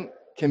attachment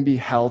can be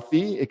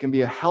healthy. It can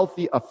be a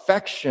healthy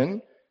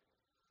affection.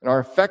 And our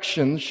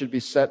affections should be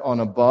set on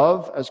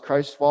above as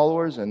Christ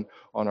followers and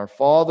on our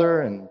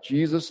Father and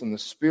Jesus and the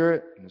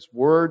Spirit and His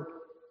Word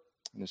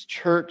and His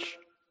church.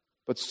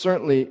 But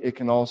certainly it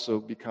can also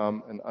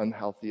become an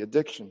unhealthy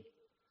addiction.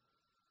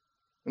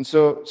 And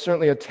so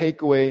certainly a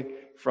takeaway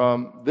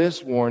from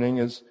this warning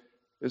is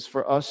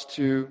for us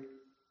to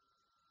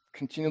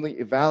continually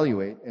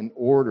evaluate and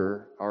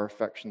order our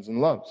affections and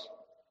loves.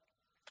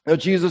 Now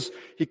Jesus,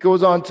 He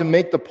goes on to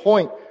make the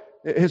point.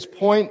 His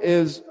point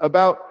is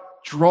about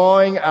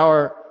drawing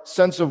our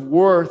sense of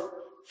worth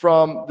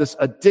from this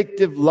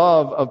addictive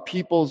love of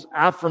people's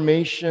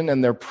affirmation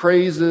and their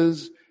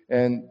praises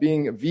and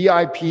being a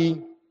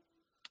VIP.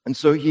 And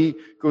so He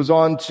goes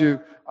on to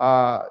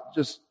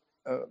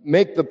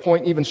make the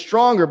point even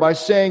stronger by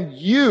saying,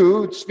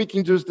 you,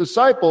 speaking to His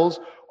disciples,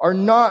 are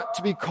not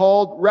to be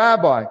called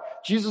rabbi.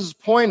 Jesus'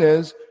 point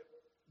is,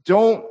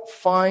 don't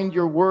find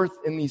your worth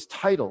in these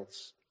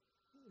titles,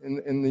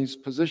 in these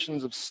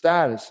positions of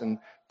status and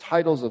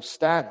titles of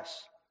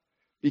status,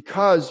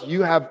 because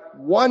you have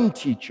one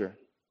teacher.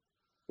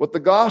 What the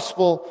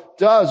gospel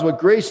does, what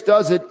grace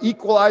does, it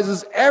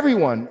equalizes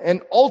everyone.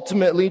 And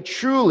ultimately,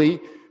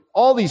 truly,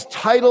 all these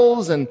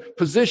titles and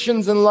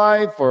positions in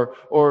life,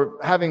 or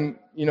having,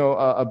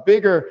 a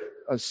bigger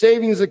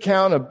savings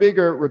account, a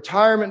bigger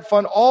retirement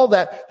fund, all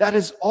that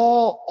is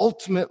all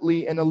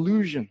ultimately an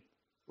illusion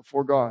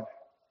before God.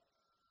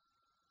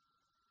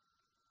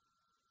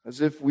 As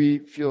if we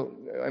feel,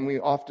 and we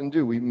often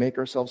do, we make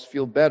ourselves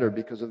feel better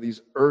because of these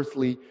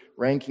earthly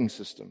ranking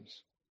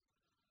systems.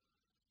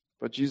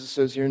 But Jesus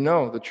says here,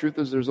 no, the truth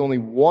is there's only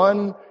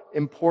one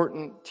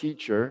important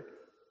teacher,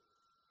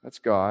 that's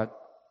God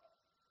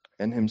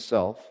and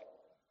Himself,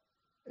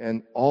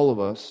 and all of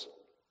us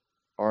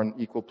are on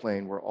equal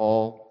plane. We're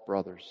all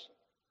brothers.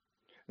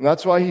 And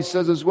that's why He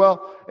says as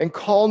well, and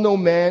call no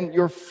man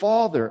your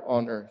father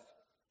on earth.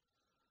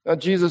 Now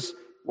Jesus,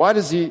 why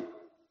does He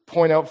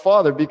point out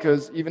father?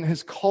 Because even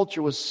His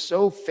culture was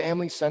so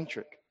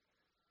family-centric.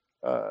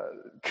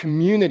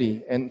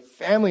 Community and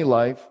family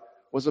life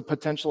was a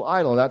potential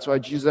idol. And that's why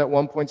Jesus at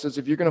one point says,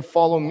 if you're going to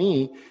follow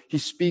me, He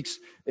speaks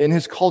in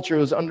His culture, it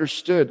was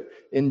understood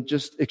in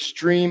just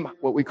extreme,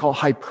 what we call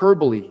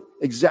hyperbole,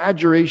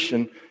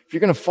 exaggeration. If you're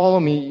going to follow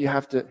me, you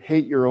have to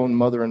hate your own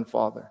mother and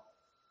father.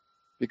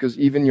 Because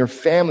even your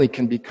family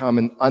can become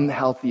an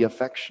unhealthy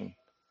affection,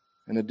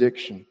 an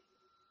addiction.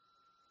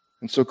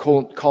 And so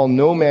call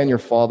no man your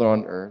father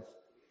on earth,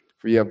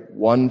 for you have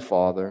one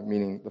Father,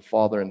 meaning the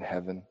Father in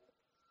heaven.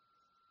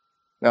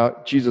 Now,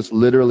 Jesus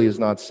literally is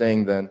not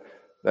saying then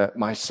that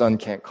my son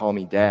can't call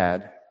me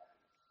dad,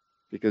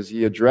 because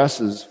He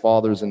addresses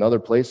fathers in other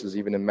places,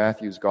 even in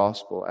Matthew's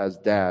gospel, as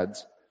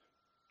dads.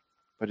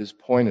 But His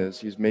point is,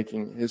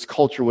 His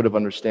culture would have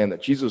understood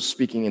that Jesus was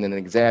speaking in an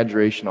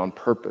exaggeration on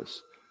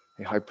purpose,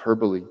 a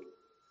hyperbole.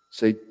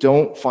 Say,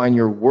 don't find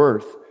your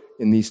worth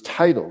in these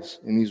titles,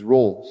 in these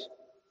roles,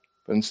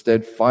 but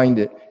instead find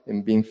it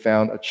in being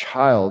found a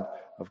child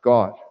of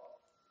God.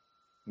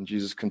 And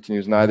Jesus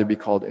continues, neither be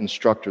called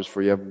instructors,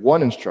 for you have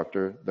one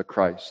instructor, the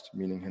Christ,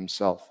 meaning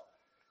Himself.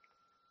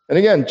 And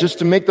again, just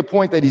to make the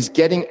point that He's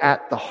getting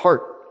at the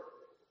heart,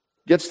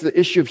 gets to the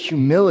issue of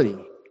humility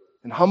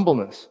and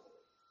humbleness.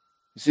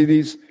 You see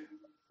these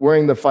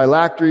wearing the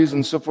phylacteries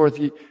and so forth,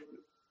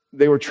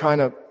 they were trying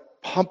to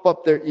pump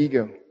up their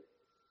ego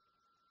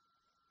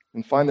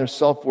and find their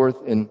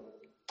self-worth in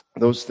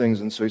those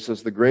things. And so He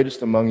says, the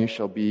greatest among you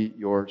shall be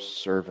your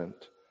servant.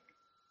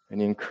 And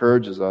He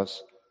encourages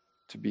us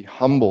to be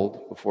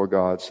humbled before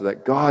God so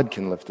that God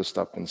can lift us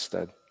up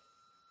instead.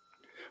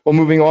 Well,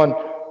 moving on,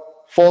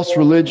 false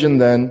religion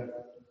then,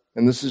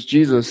 and this is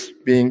Jesus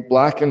being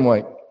black and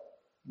white,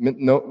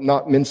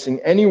 not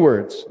mincing any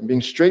words, and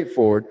being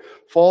straightforward.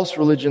 False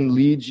religion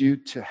leads you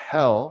to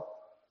hell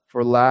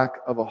for lack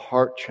of a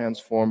heart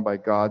transformed by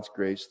God's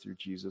grace through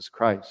Jesus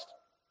Christ.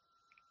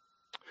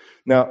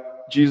 Now,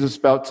 Jesus is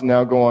about to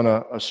now go on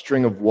a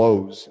string of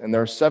woes, and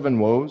there are 7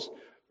 woes,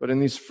 but in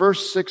these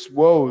first 6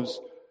 woes,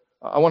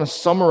 I want to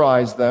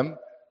summarize them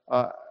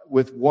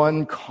with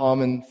one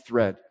common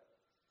thread,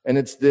 and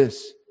it's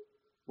this,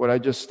 what I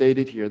just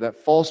stated here,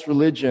 that false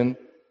religion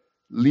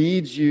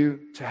leads you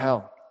to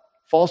hell.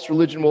 false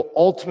religion will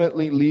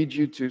ultimately lead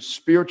you to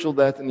spiritual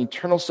death and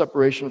eternal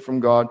separation from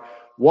God.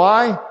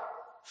 Why?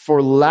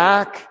 For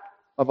lack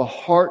of a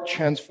heart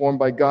transformed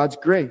by God's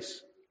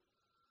grace.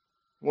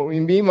 What we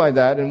mean by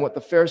that, and what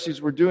the Pharisees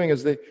were doing,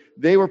 is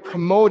they were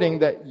promoting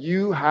that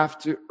you have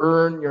to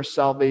earn your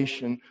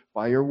salvation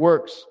by your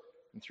works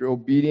and through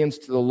obedience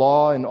to the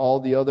law and all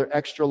the other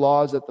extra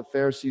laws that the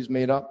Pharisees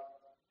made up.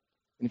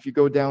 And if you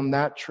go down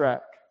that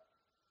track,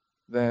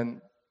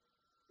 then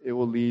it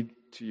will lead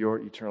to your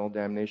eternal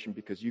damnation,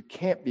 because you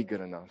can't be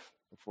good enough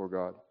before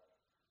God.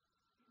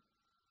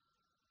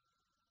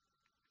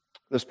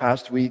 This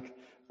past week,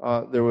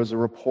 there was a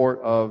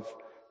report of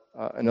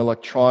an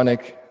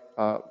electronic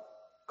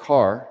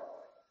car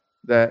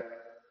that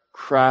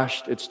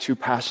crashed its 2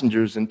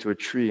 passengers into a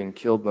tree and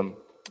killed them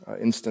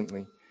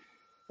instantly.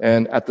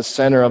 And at the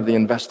center of the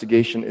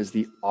investigation is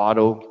the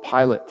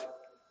autopilot.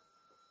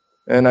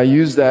 And I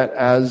use that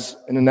as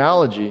an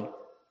analogy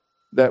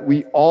that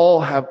we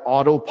all have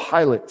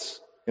autopilots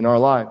in our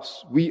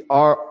lives. We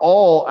are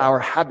all our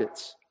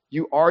habits.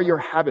 You are your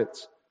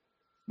habits.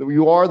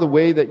 You are the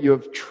way that you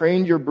have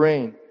trained your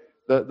brain,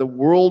 the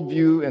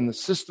worldview and the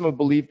system of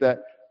belief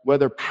that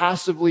whether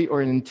passively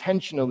or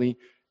intentionally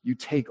you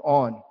take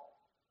on.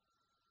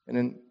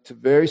 And to a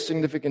very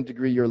significant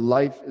degree, your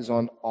life is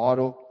on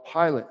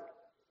autopilot.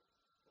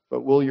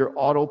 But will your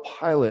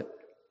autopilot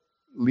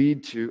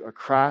lead to a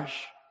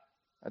crash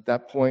at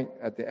that point,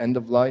 at the end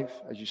of life,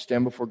 as you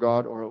stand before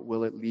God, or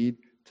will it lead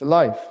to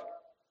life?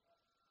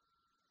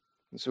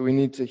 And so we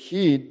need to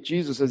heed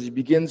Jesus as he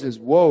begins his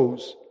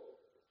woes.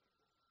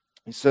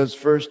 He says,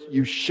 first,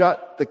 you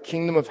shut the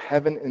kingdom of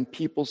heaven in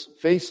people's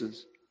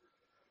faces.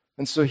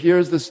 And so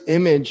here's this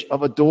image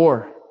of a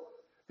door.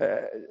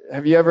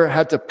 Have you ever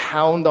had to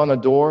pound on a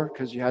door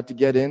because you had to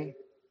get in?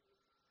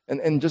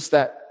 And just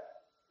that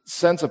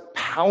sense of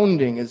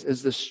pounding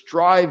is this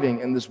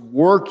striving and this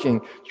working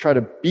to try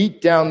to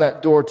beat down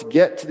that door to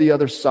get to the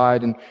other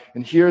side. And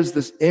here's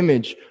this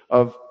image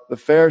of the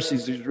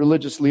Pharisees, these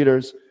religious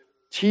leaders,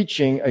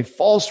 teaching a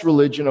false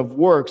religion of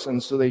works.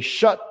 And so they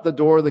shut the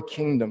door of the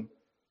kingdom.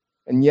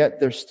 And yet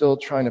they're still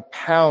trying to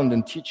pound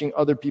and teaching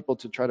other people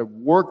to try to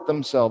work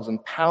themselves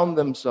and pound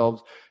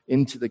themselves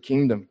into the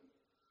kingdom.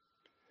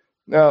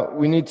 Now,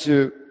 we need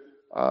to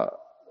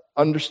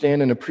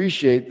understand and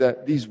appreciate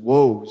that these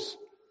woes,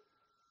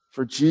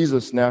 for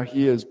Jesus now,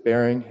 he is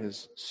bearing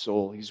his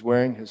soul. He's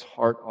wearing his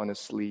heart on his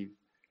sleeve.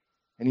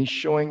 And he's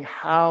showing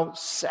how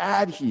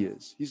sad he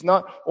is. He's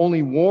not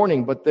only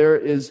warning, but there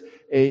is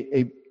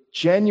a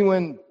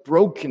genuine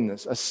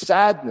brokenness, a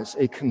sadness,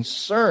 a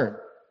concern.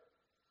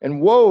 And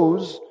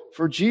woes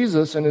for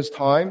Jesus in his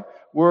time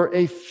were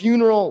a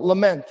funeral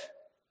lament.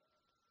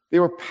 They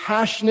were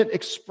passionate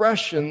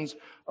expressions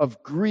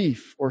of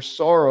grief or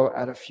sorrow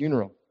at a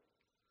funeral.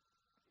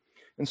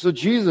 And so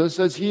Jesus,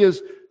 as he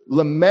is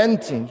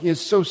lamenting, he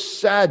is so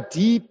sad,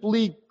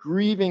 deeply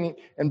grieving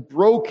and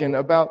broken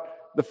about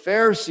the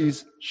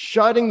Pharisees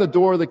shutting the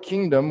door of the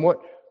kingdom. What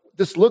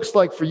this looks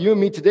like for you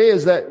and me today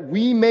is that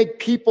we make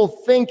people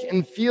think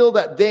and feel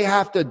that they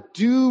have to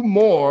do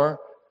more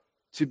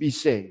to be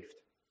saved.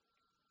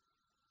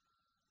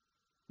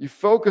 You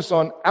focus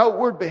on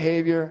outward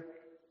behavior,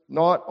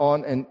 not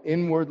on an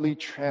inwardly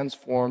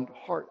transformed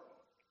heart.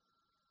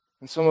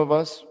 And some of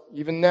us,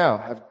 even now,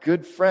 have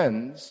good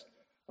friends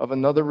of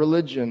another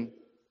religion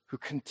who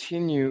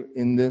continue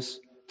in this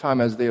time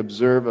as they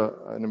observe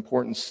an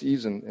important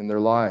season in their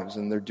lives,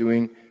 and they're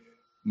doing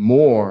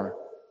more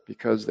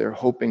because they're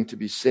hoping to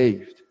be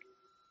saved.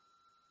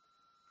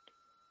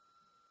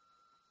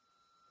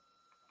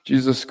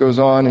 Jesus goes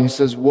on and he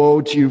says,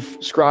 "Woe to you,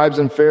 scribes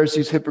and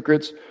Pharisees,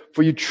 hypocrites,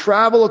 for you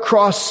travel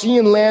across sea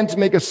and land to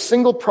make a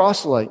single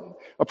proselyte."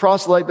 A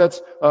proselyte,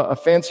 that's a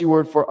fancy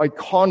word for a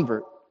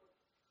convert.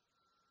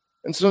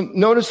 And so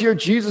notice here,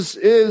 Jesus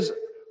is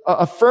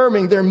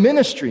affirming their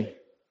ministry.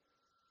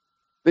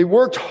 They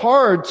worked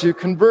hard to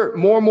convert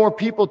more and more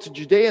people to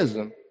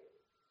Judaism.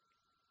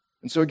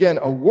 And so again,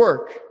 a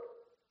work.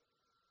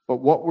 But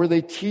what were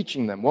they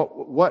teaching them?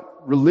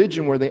 What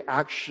religion were they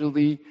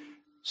actually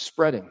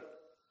spreading?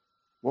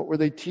 What were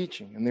they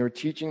teaching? And they were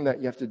teaching that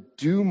you have to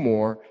do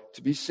more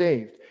to be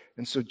saved.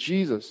 And so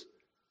Jesus,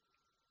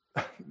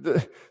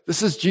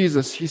 this is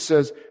Jesus. He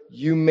says,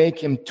 you make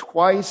him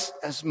twice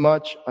as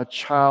much a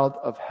child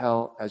of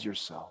hell as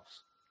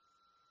yourselves.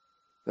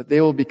 That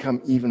they will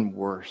become even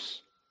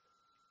worse.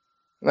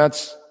 And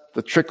that's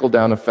the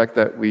trickle-down effect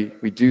that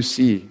we do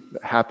see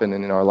happen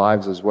in our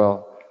lives as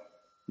well.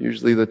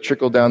 Usually the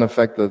trickle-down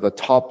effect, the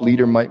top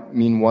leader might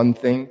mean one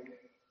thing,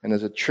 and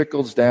as it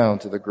trickles down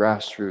to the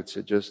grassroots,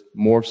 it just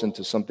morphs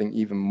into something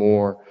even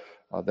more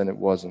than it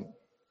wasn't.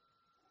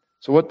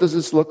 So what does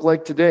this look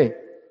like today?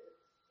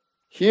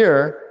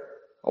 Here,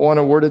 I want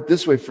to word it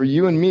this way. For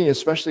you and me,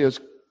 especially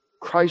as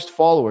Christ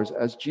followers,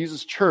 as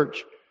Jesus'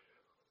 church,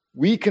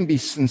 we can be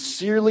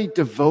sincerely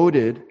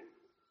devoted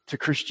to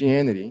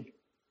Christianity,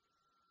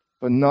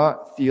 but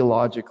not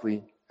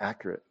theologically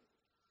accurate.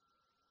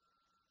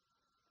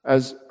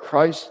 As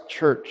Christ's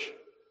church,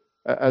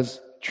 as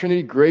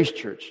Trinity Grace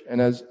Church, and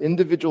as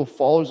individual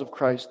followers of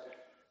Christ,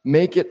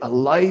 Make it a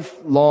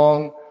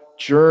lifelong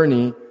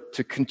journey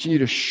to continue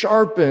to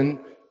sharpen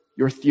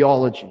your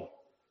theology,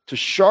 to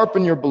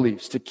sharpen your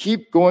beliefs, to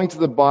keep going to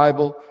the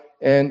Bible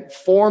and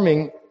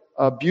forming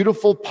a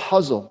beautiful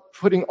puzzle,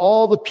 putting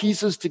all the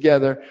pieces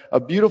together, a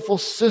beautiful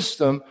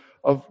system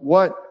of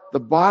what the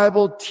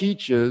Bible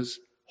teaches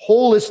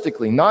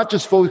holistically, not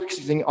just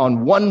focusing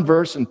on one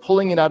verse and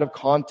pulling it out of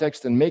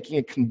context and making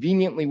it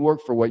conveniently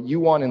work for what you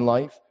want in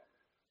life.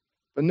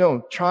 But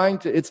no,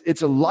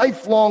 it's a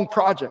lifelong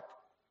project.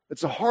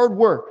 It's a hard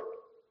work.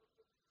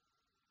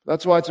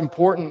 That's why it's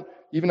important,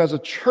 even as a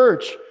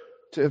church,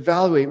 to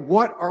evaluate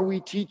what are we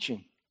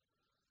teaching.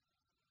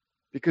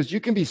 Because you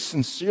can be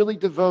sincerely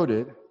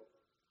devoted,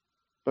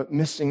 but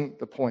missing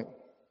the point,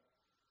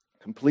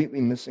 completely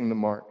missing the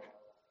mark.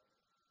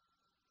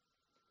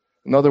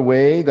 Another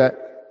way that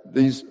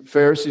these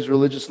Pharisees,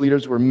 religious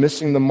leaders, were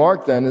missing the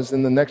mark then is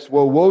in the next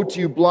woe. Woe to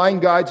you,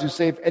 blind guides, who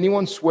say, if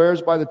anyone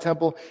swears by the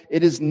temple,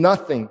 it is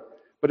nothing.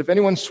 But if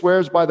anyone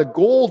swears by the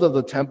gold of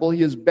the temple,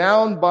 he is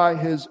bound by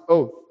his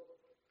oath.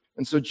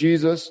 And so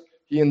Jesus,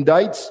 he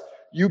indicts,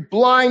 you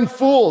blind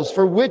fools,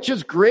 for which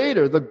is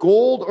greater, the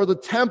gold or the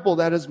temple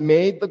that has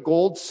made the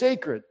gold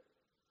sacred?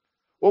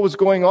 What was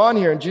going on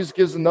here? And Jesus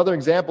gives another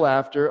example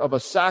after of a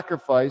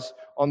sacrifice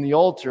on the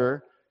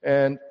altar.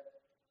 And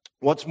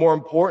what's more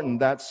important,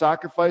 that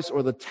sacrifice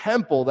or the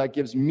temple that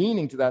gives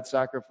meaning to that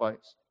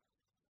sacrifice?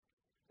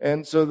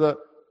 And so the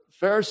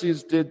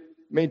Pharisees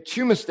made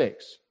two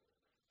mistakes.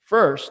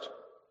 First,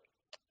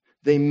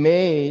 they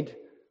made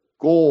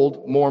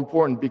gold more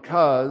important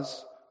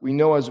because we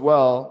know as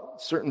well,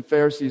 certain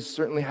Pharisees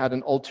certainly had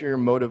an ulterior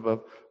motive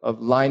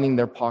of lining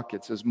their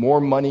pockets as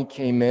more money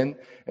came in.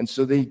 And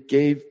so they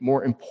gave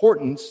more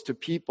importance to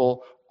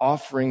people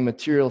offering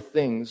material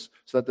things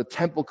so that the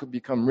temple could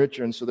become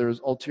richer. And so there was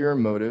ulterior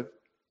motive.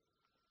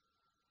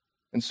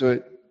 And so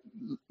it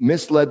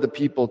misled the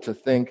people to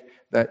think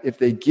that if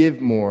they give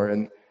more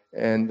and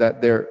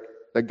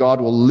that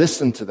God will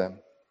listen to them.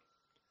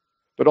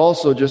 But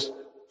also just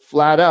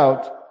flat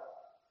out,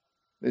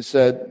 they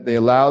said they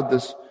allowed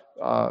this,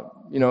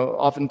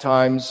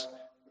 oftentimes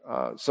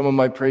someone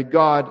might pray,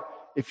 God,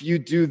 if you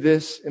do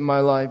this in my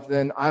life,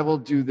 then I will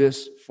do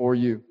this for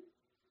you.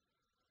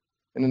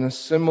 And in a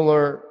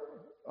similar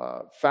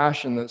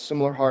fashion, a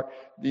similar heart,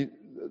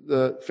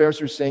 the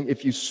Pharisees were saying,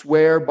 if you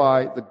swear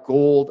by the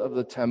gold of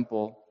the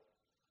temple,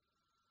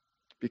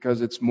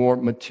 because it's more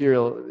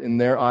material in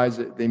their eyes,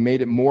 they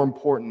made it more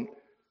important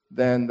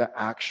than the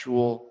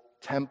actual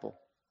temple,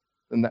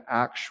 than the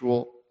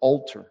actual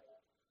altar,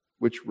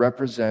 which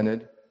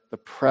represented the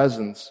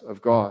presence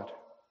of God,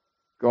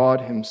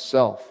 God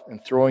himself,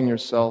 and throwing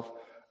yourself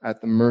at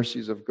the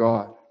mercies of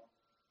God.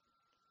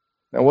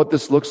 Now, what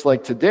this looks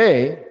like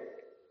today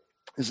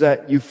is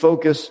that you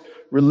focus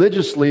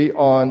religiously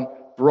on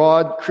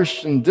broad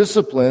Christian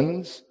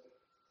disciplines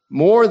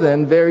more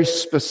than very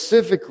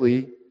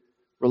specifically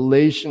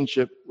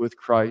relationship with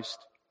Christ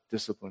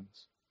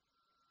disciplines.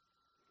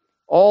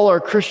 All our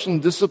Christian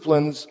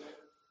disciplines,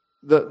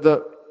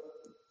 the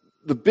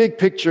big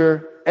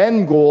picture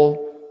end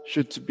goal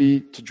should be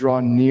to draw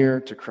near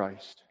to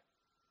Christ,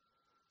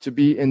 to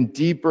be in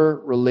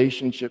deeper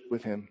relationship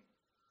with him.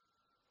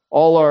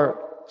 All our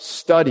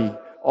study,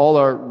 all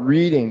our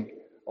reading,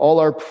 all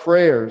our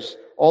prayers,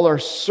 all our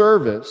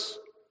service,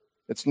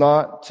 it's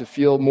not to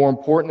feel more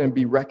important and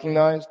be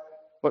recognized,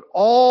 but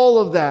all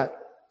of that,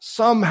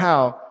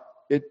 somehow,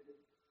 it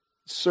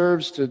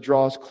serves to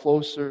draw us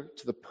closer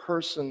to the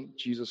person,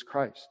 Jesus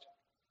Christ.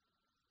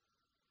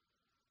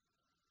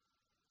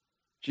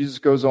 Jesus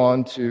goes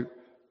on to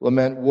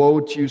lament, woe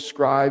to you,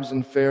 scribes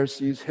and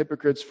Pharisees,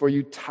 hypocrites, for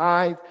you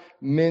tithe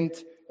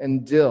mint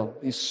and dill,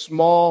 these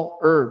small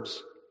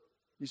herbs,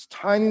 these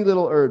tiny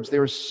little herbs. They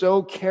were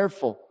so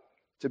careful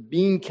to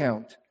bean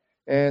count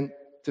and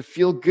to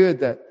feel good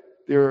that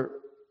they're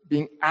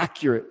being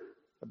accurate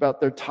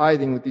about their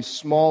tithing with these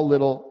small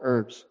little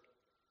herbs.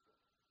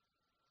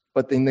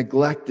 But they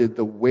neglected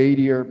the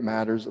weightier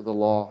matters of the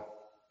law.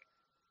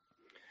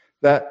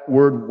 That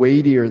word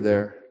weightier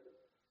there,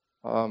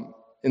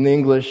 in the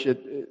English,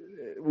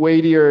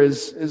 weightier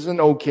is an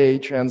okay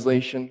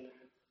translation,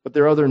 but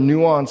there are other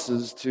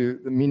nuances to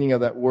the meaning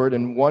of that word,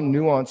 and one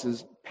nuance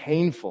is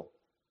painful.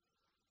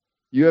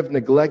 You have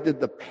neglected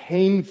the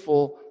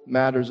painful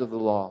matters of the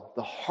law,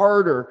 the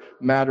harder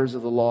matters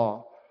of the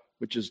law,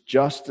 which is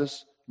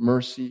justice,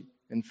 mercy,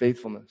 and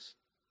faithfulness.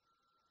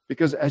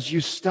 Because as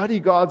you study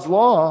God's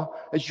law,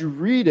 as you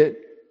read it,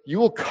 you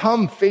will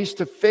come face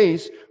to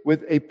face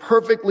with a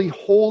perfectly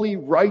holy,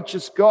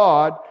 righteous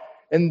God.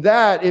 And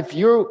that, if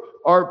you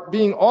are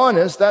being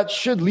honest, that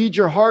should lead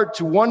your heart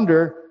to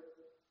wonder,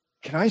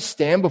 can I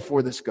stand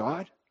before this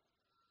God?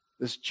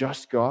 This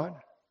just God?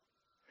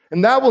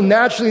 And that will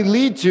naturally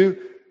lead to,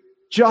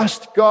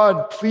 just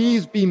God,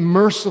 please be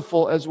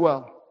merciful as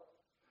well.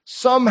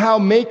 Somehow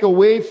make a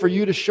way for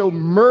you to show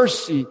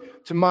mercy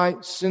to my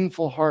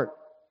sinful heart.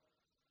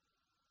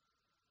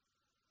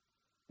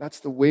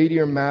 That's the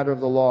weightier matter of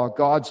the law.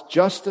 God's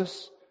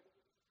justice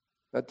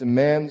that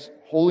demands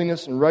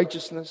holiness and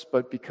righteousness,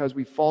 but because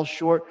we fall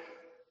short,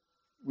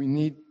 we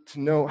need to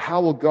know,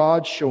 how will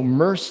God show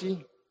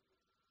mercy?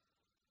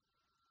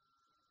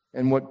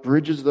 And what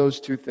bridges those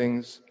two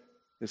things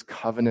is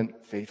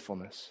covenant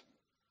faithfulness.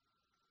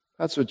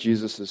 That's what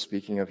Jesus is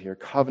speaking of here,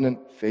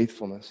 covenant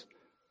faithfulness.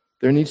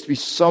 There needs to be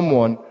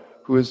someone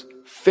who is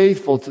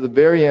faithful to the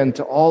very end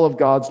to all of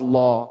God's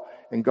law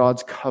and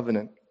God's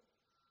covenant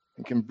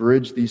and can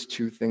bridge these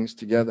two things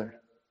together.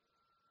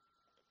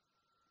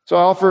 So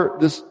I offer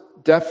this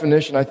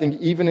definition. I think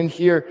even in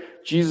here,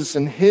 Jesus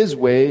in his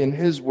way, in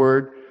his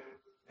words,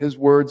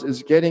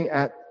 is getting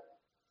at,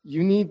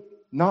 you need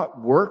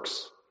not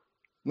works,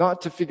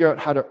 not to figure out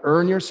how to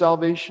earn your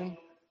salvation,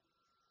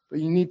 but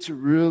you need to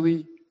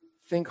really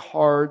think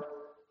hard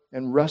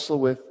and wrestle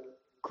with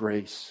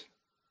grace.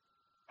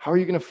 How are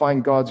you going to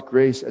find God's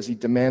grace as he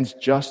demands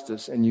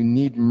justice and you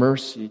need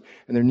mercy,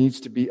 and there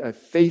needs to be a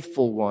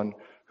faithful one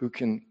who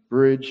can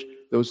bridge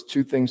those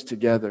two things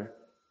together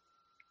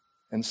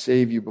and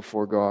save you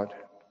before God?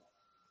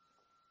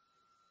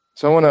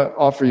 So I want to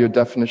offer you a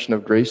definition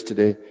of grace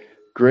today.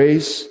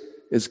 Grace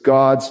is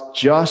God's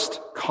just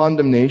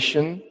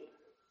condemnation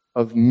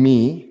of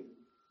me,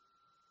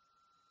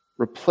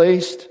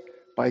 replaced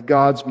by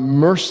God's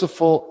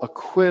merciful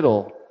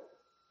acquittal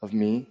of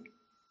me,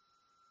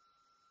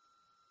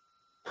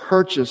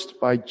 purchased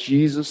by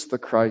Jesus the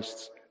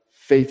Christ's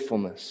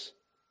faithfulness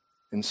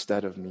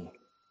instead of me.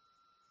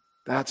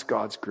 That's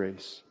God's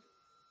grace.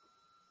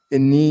 It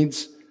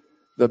needs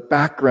the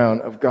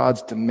background of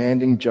God's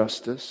demanding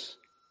justice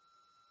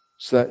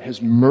so that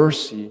his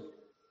mercy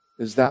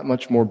is that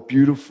much more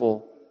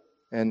beautiful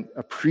and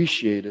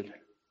appreciated.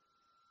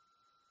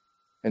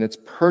 And it's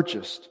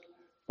purchased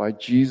by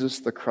Jesus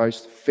the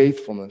Christ's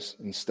faithfulness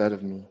instead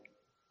of me.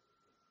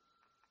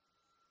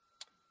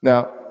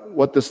 Now,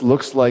 what this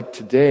looks like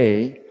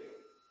today,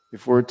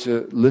 if we're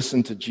to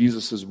listen to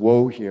Jesus'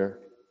 woe here,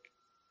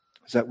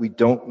 is that we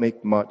don't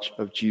make much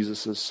of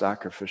Jesus'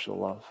 sacrificial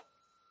love.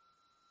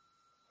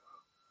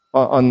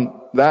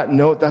 On that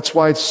note, that's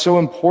why it's so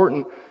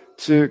important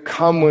to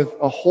come with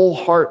a whole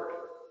heart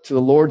to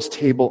the Lord's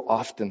table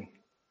often.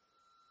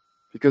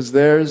 Because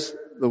there's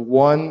the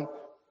one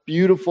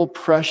beautiful,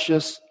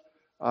 precious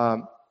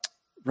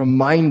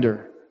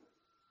reminder,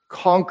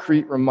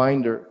 concrete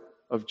reminder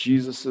of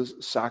Jesus'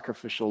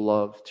 sacrificial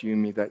love to you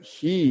and me, that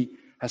he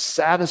has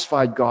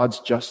satisfied God's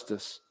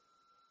justice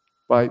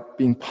by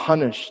being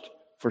punished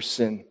for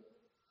sin.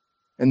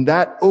 And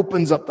that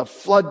opens up the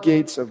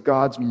floodgates of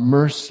God's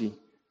mercy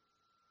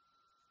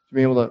to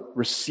be able to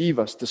receive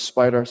us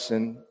despite our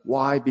sin.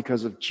 Why?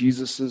 Because of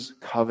Jesus'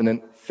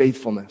 covenant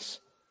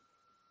faithfulness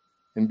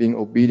in being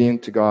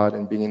obedient to God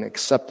and being an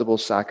acceptable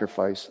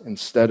sacrifice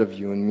instead of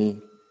you and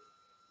me.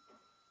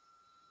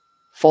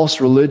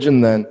 False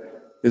religion, then,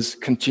 is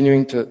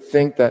continuing to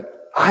think that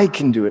I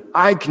can do it.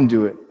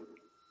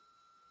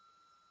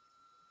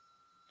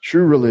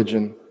 True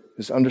religion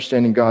is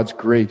understanding God's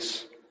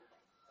grace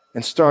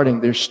and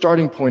their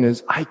starting point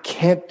is, I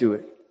can't do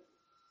it.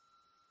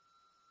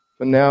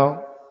 But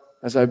now,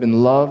 as I've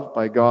been loved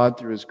by God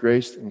through his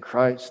grace in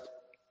Christ,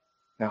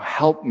 now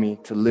help me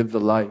to live the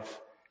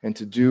life and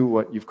to do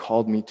what you've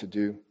called me to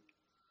do.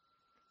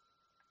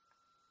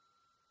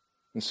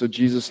 And so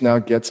Jesus now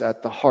gets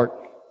at the heart.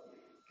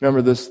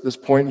 Remember, this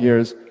point here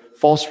is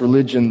false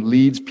religion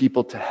leads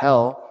people to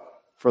hell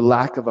for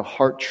lack of a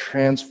heart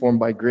transformed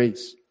by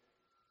grace.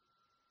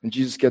 And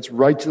Jesus gets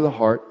right to the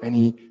heart and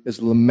he is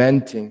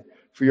lamenting,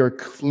 for you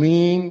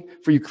clean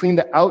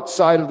the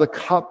outside of the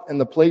cup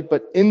and the plate,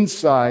 but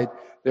inside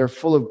they're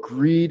full of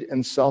greed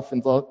and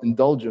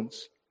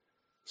self-indulgence.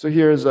 So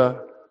here's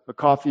a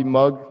coffee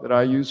mug that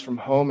I use from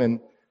home, and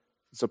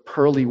it's a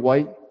pearly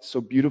white,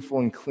 so beautiful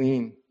and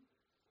clean.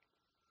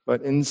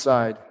 But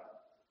inside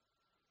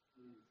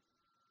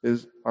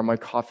are my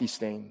coffee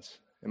stains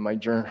and my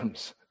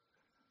germs.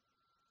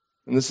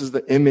 And this is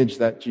the image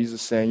that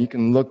Jesus is saying. You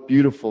can look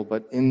beautiful,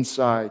 but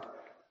inside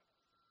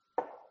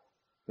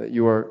that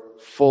you are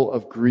full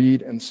of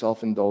greed and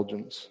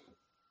self-indulgence.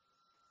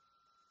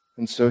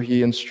 And so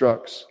he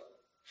instructs,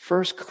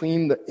 first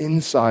clean the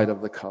inside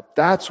of the cup.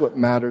 That's what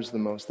matters the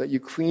most, that you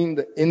clean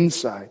the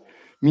inside,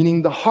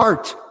 meaning the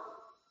heart,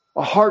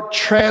 a heart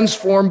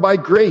transformed by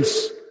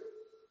grace.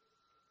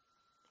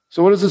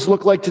 So what does this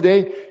look like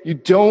today? You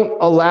don't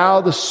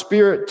allow the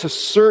Spirit to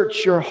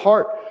search your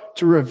heart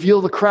to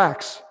reveal the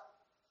cracks.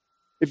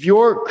 If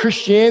your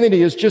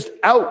Christianity is just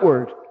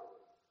outward,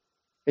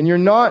 and you're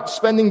not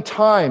spending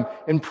time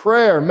in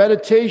prayer,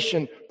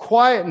 meditation,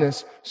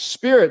 quietness,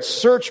 Spirit,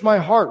 search my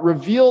heart,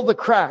 reveal the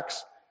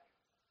cracks.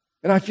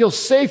 And I feel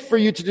safe for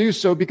you to do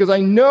so because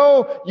I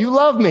know you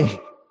love me.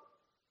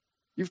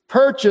 You've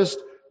purchased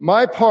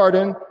my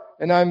pardon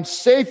and I'm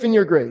safe in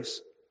your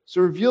grace. So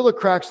reveal the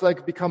cracks so that I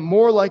can become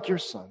more like your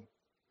Son.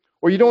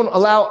 Or you don't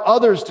allow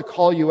others to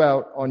call you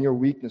out on your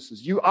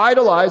weaknesses. You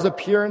idolize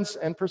appearance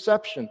and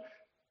perception.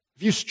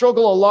 If you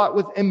struggle a lot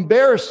with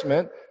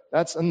embarrassment,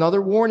 that's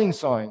another warning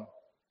sign.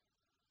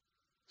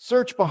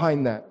 Search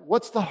behind that.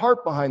 What's the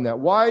heart behind that?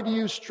 Why do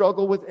you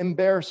struggle with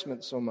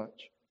embarrassment so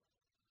much?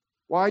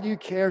 Why do you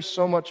care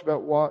so much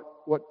about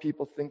what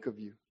people think of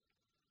you?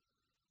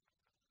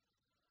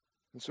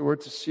 And so we're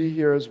to see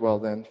here as well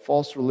then,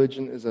 false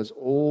religion is as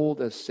old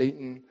as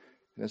Satan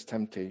and his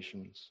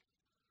temptations.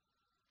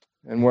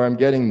 And where I'm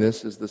getting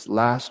this is this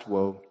last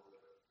woe.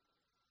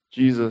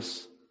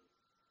 Jesus,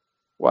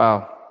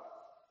 wow,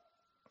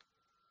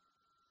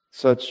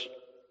 such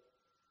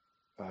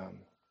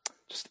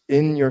just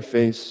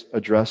in-your-face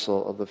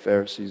addressal of the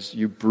Pharisees.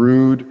 You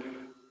brood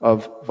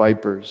of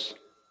vipers.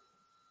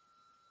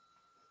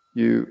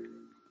 You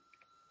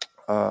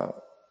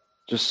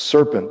just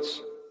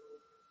serpents.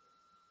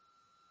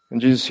 And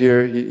Jesus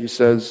here, he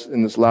says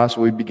in this last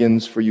one, he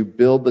begins, for you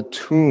build the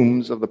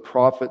tombs of the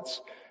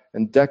prophets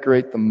and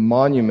decorate the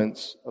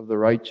monuments of the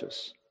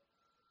righteous.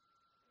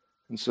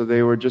 And so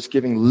they were just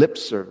giving lip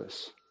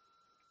service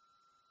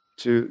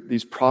to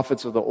these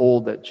prophets of the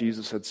old that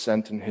Jesus had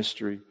sent in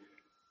history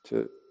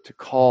to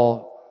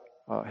call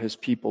his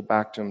people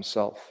back to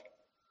himself.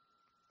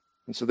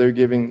 And so they're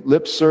giving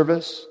lip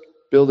service,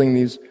 building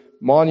these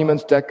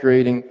monuments,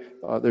 decorating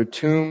their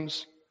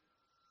tombs.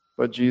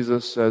 But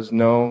Jesus says,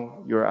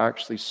 no, you're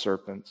actually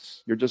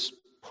serpents. You're just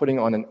putting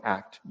on an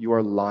act. You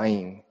are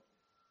lying.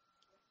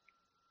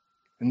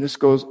 And this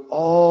goes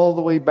all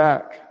the way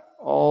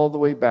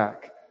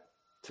back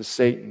to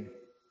Satan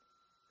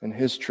and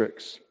his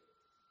tricks,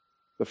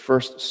 the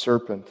first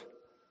serpent.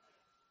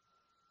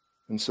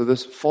 And so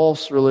this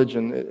false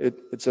religion,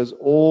 it's as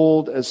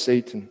old as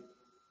Satan,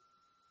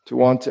 to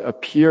want to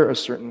appear a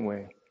certain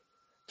way,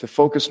 to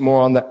focus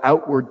more on the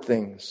outward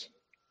things.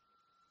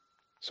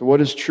 So what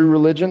is true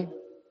religion?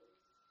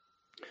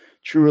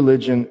 True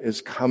religion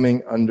is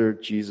coming under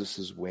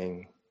Jesus'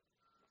 wing.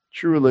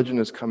 True religion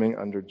is coming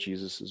under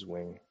Jesus'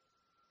 wing.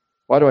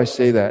 Why do I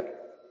say that?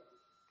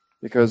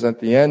 Because at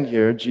the end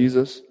here,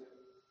 Jesus,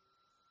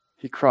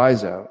 he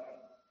cries out.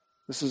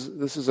 This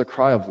is a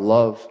cry of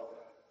love.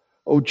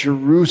 Oh,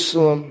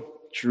 Jerusalem,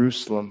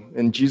 Jerusalem.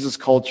 In Jesus'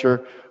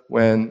 culture,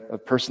 when a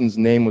person's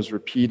name was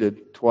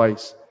repeated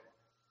twice,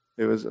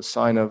 it was a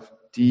sign of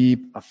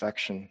deep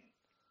affection.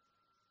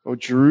 Oh,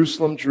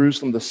 Jerusalem,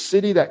 Jerusalem, the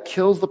city that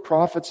kills the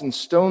prophets and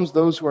stones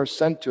those who are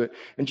sent to it.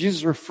 And Jesus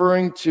is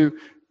referring to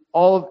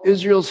all of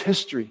Israel's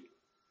history.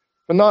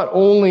 But not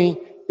only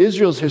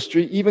Israel's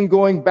history, even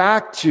going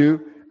back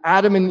to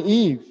Adam and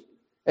Eve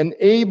and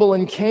Abel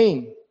and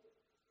Cain.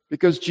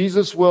 Because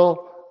Jesus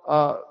will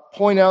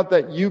point out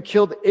that you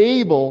killed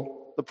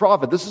Abel, the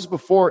prophet. This is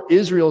before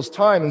Israel's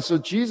time. And so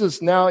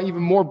Jesus now,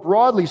 even more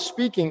broadly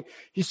speaking,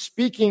 he's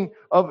speaking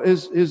of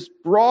his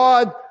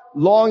broad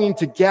longing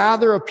to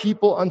gather a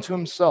people unto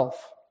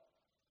himself,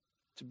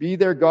 to be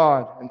their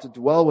God and to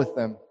dwell with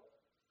them.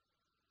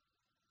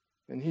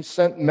 And he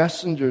sent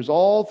messengers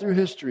all through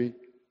history,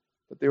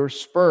 but they were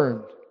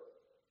spurned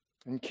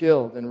and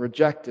killed and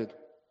rejected.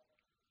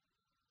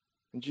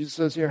 And Jesus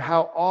says here,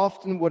 how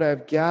often would I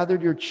have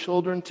gathered your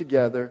children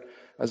together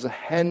as a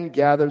hen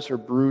gathers her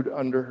brood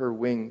under her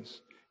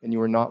wings, and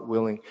you are not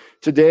willing.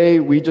 Today,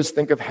 we just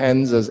think of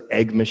hens as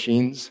egg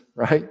machines,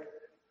 right?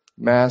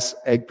 Mass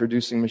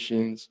egg-producing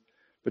machines.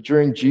 But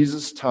during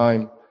Jesus'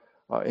 time,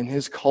 in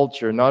his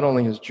culture, not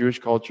only his Jewish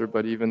culture,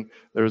 but even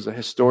there was a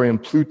historian,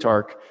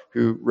 Plutarch,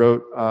 who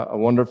wrote a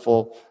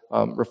wonderful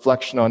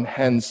reflection on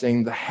hens,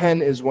 saying the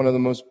hen is one of the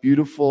most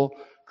beautiful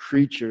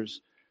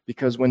creatures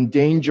because when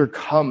danger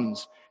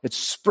comes, it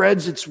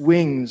spreads its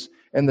wings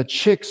and the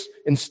chicks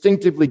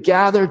instinctively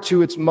gather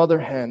to its mother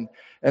hen.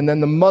 And then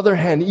the mother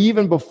hen,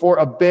 even before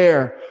a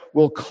bear,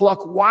 will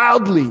cluck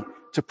wildly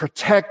to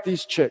protect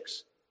these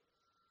chicks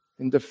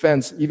in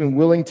defense, even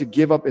willing to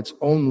give up its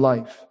own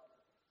life.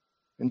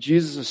 And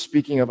Jesus is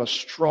speaking of a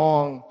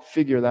strong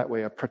figure that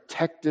way, a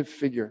protective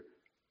figure,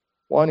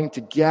 wanting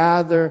to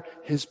gather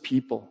his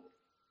people.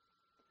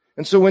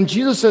 And so when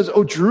Jesus says,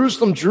 oh,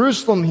 Jerusalem,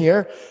 Jerusalem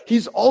here,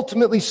 he's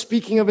ultimately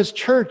speaking of his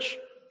church.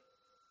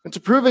 And to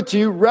prove it to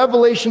you,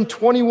 Revelation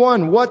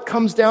 21, what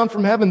comes down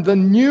from heaven? The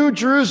new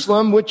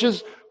Jerusalem, which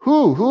is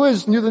who? Who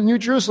is the new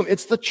Jerusalem?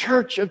 It's the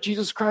church of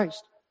Jesus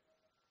Christ.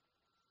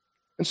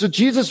 And so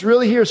Jesus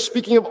really here is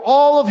speaking of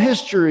all of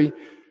history,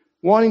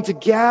 wanting to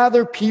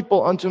gather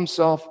people unto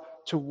himself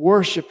to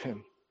worship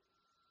him.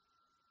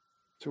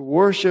 To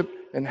worship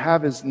and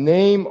have his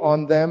name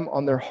on them,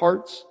 on their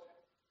hearts,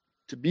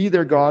 to be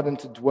their God and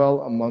to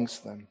dwell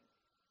amongst them.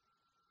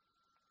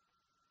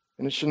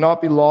 And it should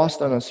not be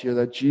lost on us here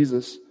that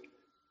Jesus,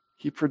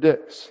 he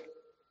predicts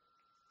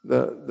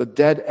the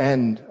dead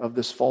end of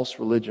this false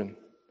religion.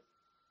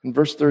 In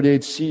verse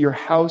 38, see, your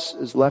house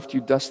is left you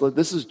desolate.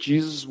 This is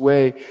Jesus'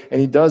 way, and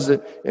he does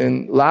it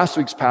in last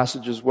week's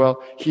passage as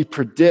well. He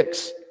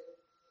predicts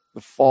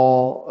the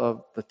fall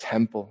of the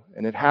temple,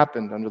 and it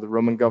happened under the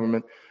Roman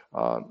government,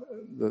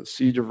 the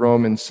siege of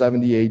Rome in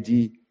 70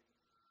 AD,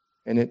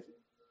 and it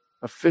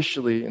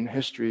officially in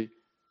history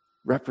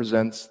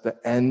represents the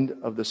end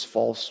of this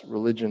false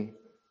religion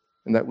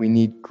and that we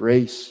need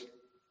grace.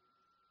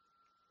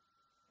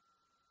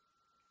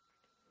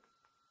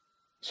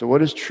 So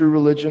what is true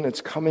religion? It's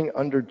coming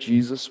under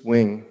Jesus'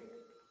 wing.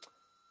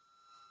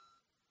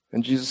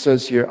 And Jesus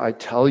says here, I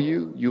tell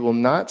you, you will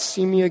not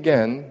see me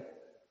again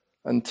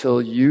until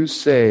you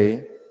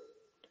say,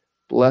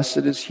 blessed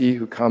is he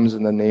who comes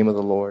in the name of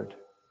the Lord.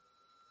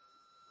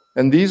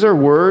 And these are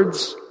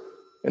words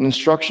and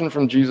instruction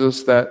from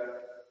Jesus that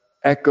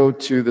echo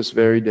to this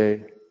very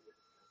day.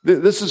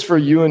 This is for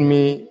you and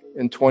me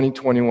in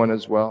 2021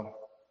 as well.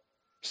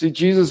 See,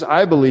 Jesus,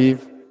 I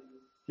believe,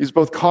 he's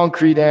both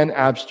concrete and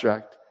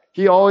abstract.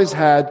 He always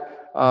had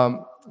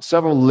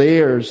several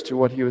layers to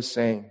what he was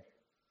saying.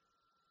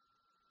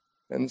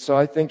 And so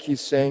I think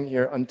he's saying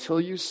here, until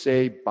you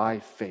say by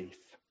faith,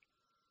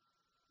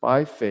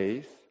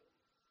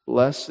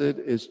 blessed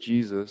is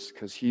Jesus,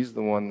 because he's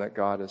the one that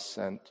God has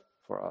sent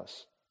for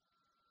us.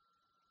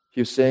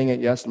 He was saying it,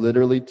 yes,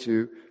 literally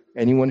to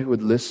anyone who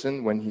would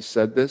listen when he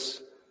said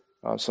this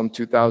some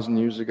 2,000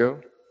 years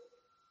ago.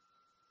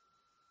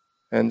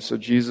 And so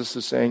Jesus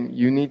is saying,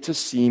 you need to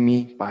see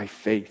me by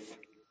faith.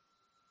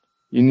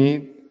 You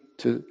need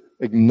to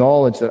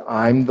acknowledge that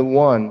I'm the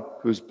one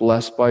who is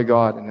blessed by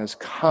God and has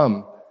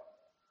come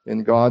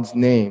in God's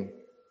name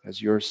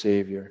as your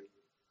Savior.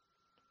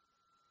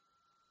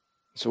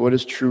 So what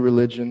is true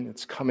religion?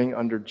 It's coming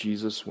under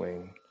Jesus'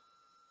 wing,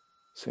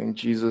 saying,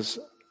 Jesus,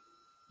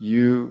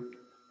 you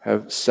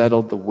have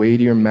settled the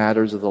weightier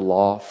matters of the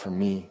law for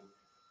me.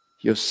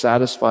 You have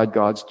satisfied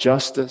God's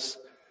justice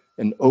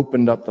and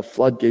opened up the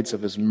floodgates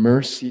of his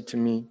mercy to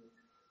me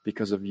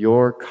because of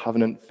your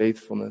covenant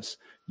faithfulness.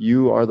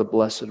 You are the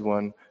blessed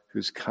one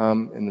who's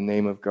come in the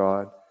name of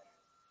God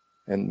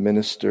and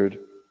ministered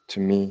to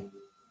me.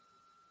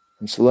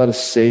 And so let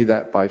us say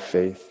that by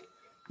faith,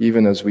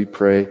 even as we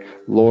pray,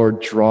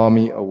 Lord, draw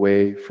me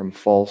away from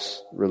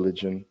false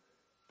religion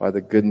by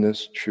the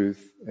goodness,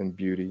 truth, and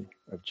beauty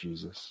of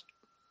Jesus.